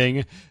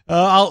saving.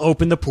 I'll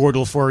open the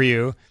portal for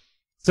you.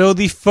 So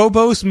the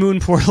Phobos moon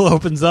portal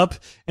opens up,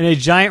 and a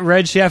giant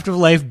red shaft of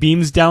life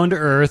beams down to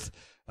Earth,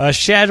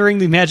 shattering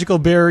the magical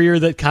barrier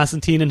that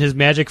Constantine and his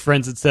magic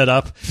friends had set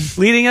up,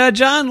 leading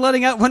John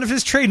letting out one of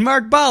his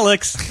trademark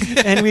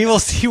bollocks, and we will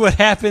see what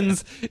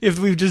happens if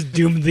we've just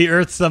doomed the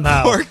Earth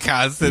somehow. Poor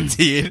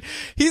Constantine.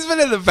 He's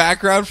been in the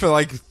background for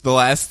like the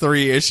last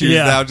 3 issues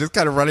now, just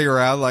kind of running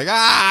around like,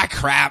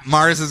 crap,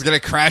 Mars is going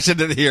to crash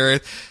into the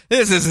Earth.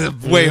 This is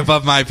way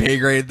above my pay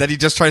grade. Then he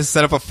just tries to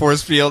set up a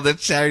force field and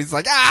he's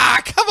like,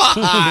 come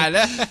on.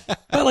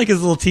 I like his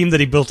little team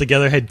that he built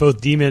together had both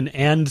Demon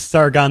and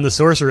Sargon the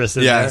Sorceress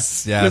in there.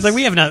 Yes. It's like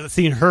we have not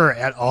seen her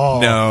at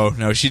all.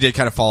 No, she did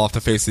kind of fall off the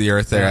face of the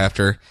earth there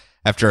after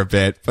a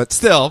bit. But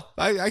still,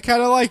 I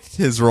kind of liked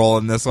his role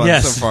in this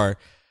one so far.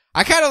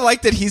 I kind of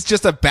like that he's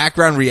just a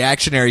background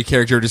reactionary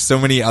character to so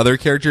many other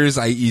characters,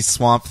 i.e.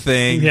 Swamp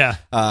Thing. Yeah.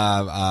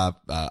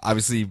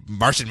 Obviously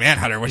Martian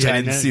Manhunter, which I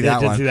didn't see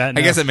that one.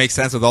 I guess it makes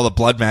sense with all the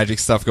blood magic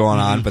stuff going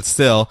on, but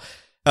still.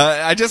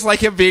 I just like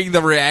him being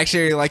the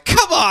reactionary, like,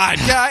 come on,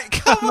 guy,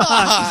 come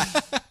on.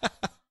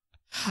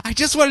 I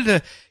just wanted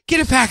to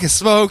get a pack of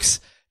smokes,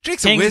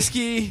 drink some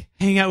whiskey.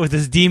 Hang out with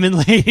this demon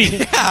lady.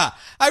 Yeah,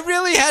 I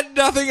really had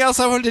nothing else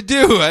I wanted to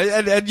do,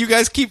 and you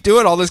guys keep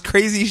doing all this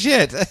crazy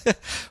shit.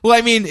 Well,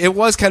 I mean, it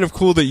was kind of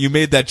cool that you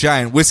made that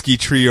giant whiskey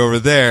tree over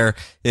there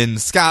in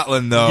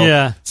Scotland, though.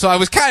 Yeah. So I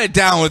was kind of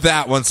down with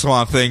that one,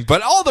 Swamp Thing,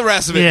 but all the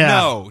rest of it,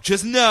 no.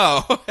 Just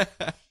no.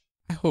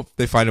 I hope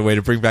they find a way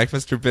to bring back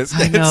Mr.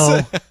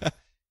 Biscuits.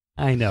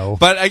 I know.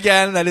 But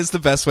again, that is the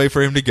best way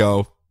for him to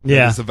go.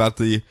 Yeah. It's about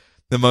the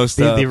most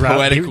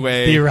poetic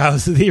way.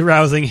 The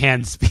rousing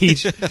hand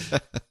speech.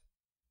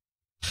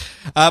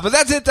 But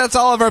that's it. That's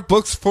all of our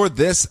books for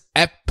this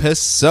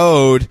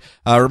episode.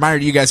 Reminder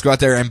to you guys, go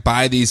out there and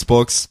buy these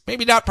books.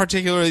 Maybe not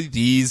particularly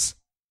these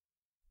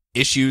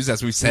issues,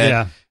 as we said.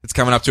 Yeah. It's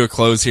coming up to a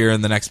close here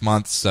in the next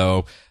month.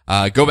 So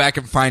go back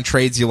and find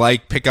trades you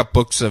like. Pick up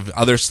books of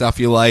other stuff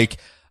you like.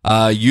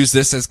 Use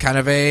this as kind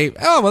of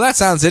that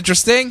sounds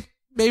interesting.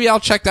 Maybe I'll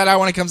check that out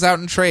when it comes out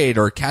in trade,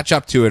 or catch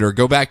up to it, or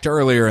go back to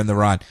earlier in the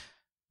run.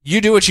 You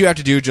do what you have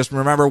to do. Just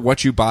remember,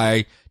 what you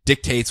buy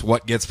dictates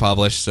what gets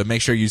published. So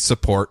make sure you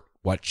support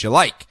what you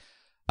like.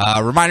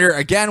 Reminder,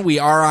 again, we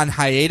are on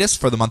hiatus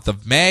for the month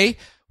of May.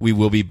 We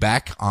will be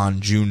back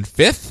on June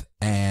 5th.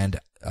 And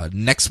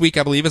next week,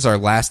 I believe, is our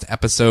last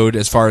episode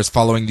as far as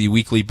following the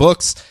weekly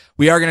books.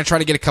 We are going to try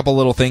to get a couple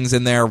little things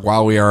in there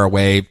while we are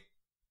away.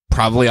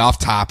 Probably off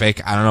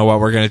topic. I don't know what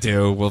we're going to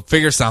do. We'll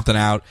figure something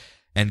out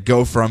and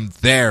go from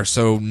there.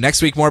 So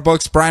next week, more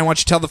books. Brian, why don't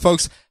you tell the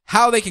folks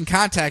how they can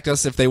contact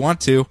us if they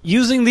want to?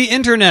 Using the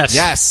internet.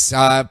 Yes,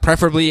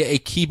 preferably a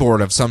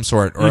keyboard of some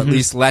sort, or at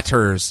least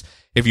letters.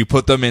 If you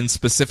put them in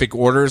specific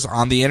orders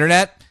on the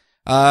internet,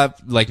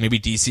 like maybe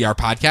DCR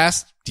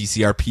Podcast,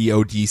 DCR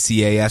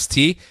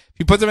PODCAST. If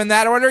you put them in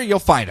that order, you'll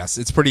find us.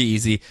 It's pretty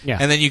easy. Yeah.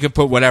 And then you can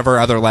put whatever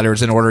other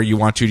letters in order you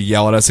want to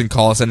yell at us and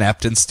call us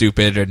inept and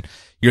stupid, and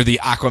you're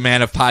the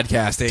Aquaman of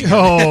podcasting.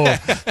 Oh.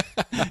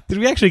 Did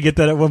we actually get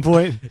that at one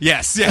point?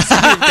 Yes, we've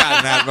gotten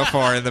that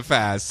before in the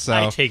past. So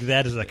I take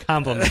that as a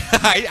compliment.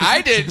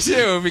 I did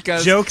too,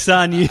 because Joke's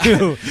on you.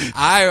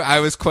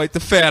 I was quite the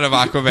fan of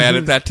Aquaman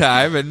at that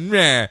time, and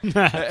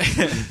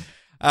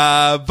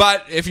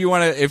but if you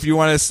want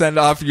to send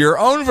off your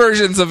own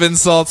versions of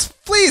insults,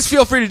 please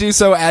feel free to do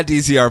so at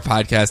DCR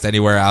Podcast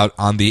anywhere out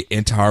on the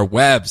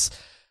interwebs.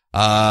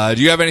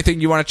 Do you have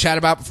anything you want to chat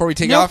about before we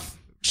take off?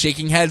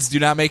 Shaking heads do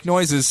not make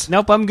noises.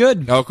 Nope, I'm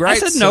good. Oh, great.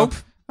 I said nope.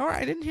 All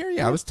right, I didn't hear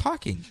you. I was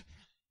talking.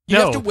 You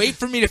have to wait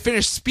for me to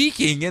finish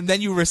speaking, and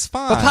then you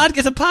respond.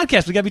 It's a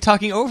podcast. We got to be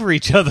talking over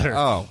each other.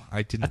 Oh,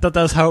 I thought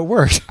that was how it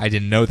worked. I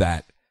didn't know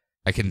that.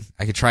 I can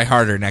try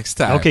harder next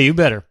time. Okay, you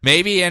better.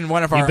 Maybe in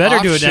one of our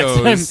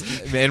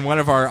in one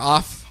of our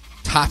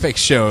off-topic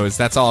shows,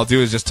 that's all I'll do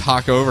is just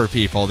talk over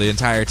people the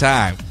entire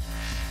time.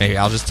 Maybe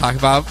I'll just talk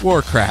about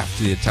Warcraft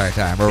the entire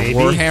time, or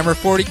Warhammer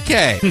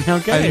 40K.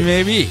 Okay. I mean,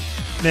 maybe.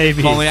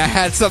 If only I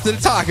had something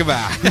to talk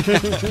about.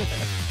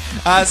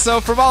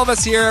 So from all of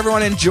us here,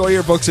 everyone, enjoy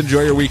your books,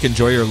 enjoy your week,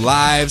 enjoy your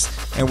lives,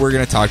 and we're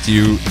going to talk to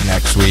you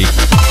next week.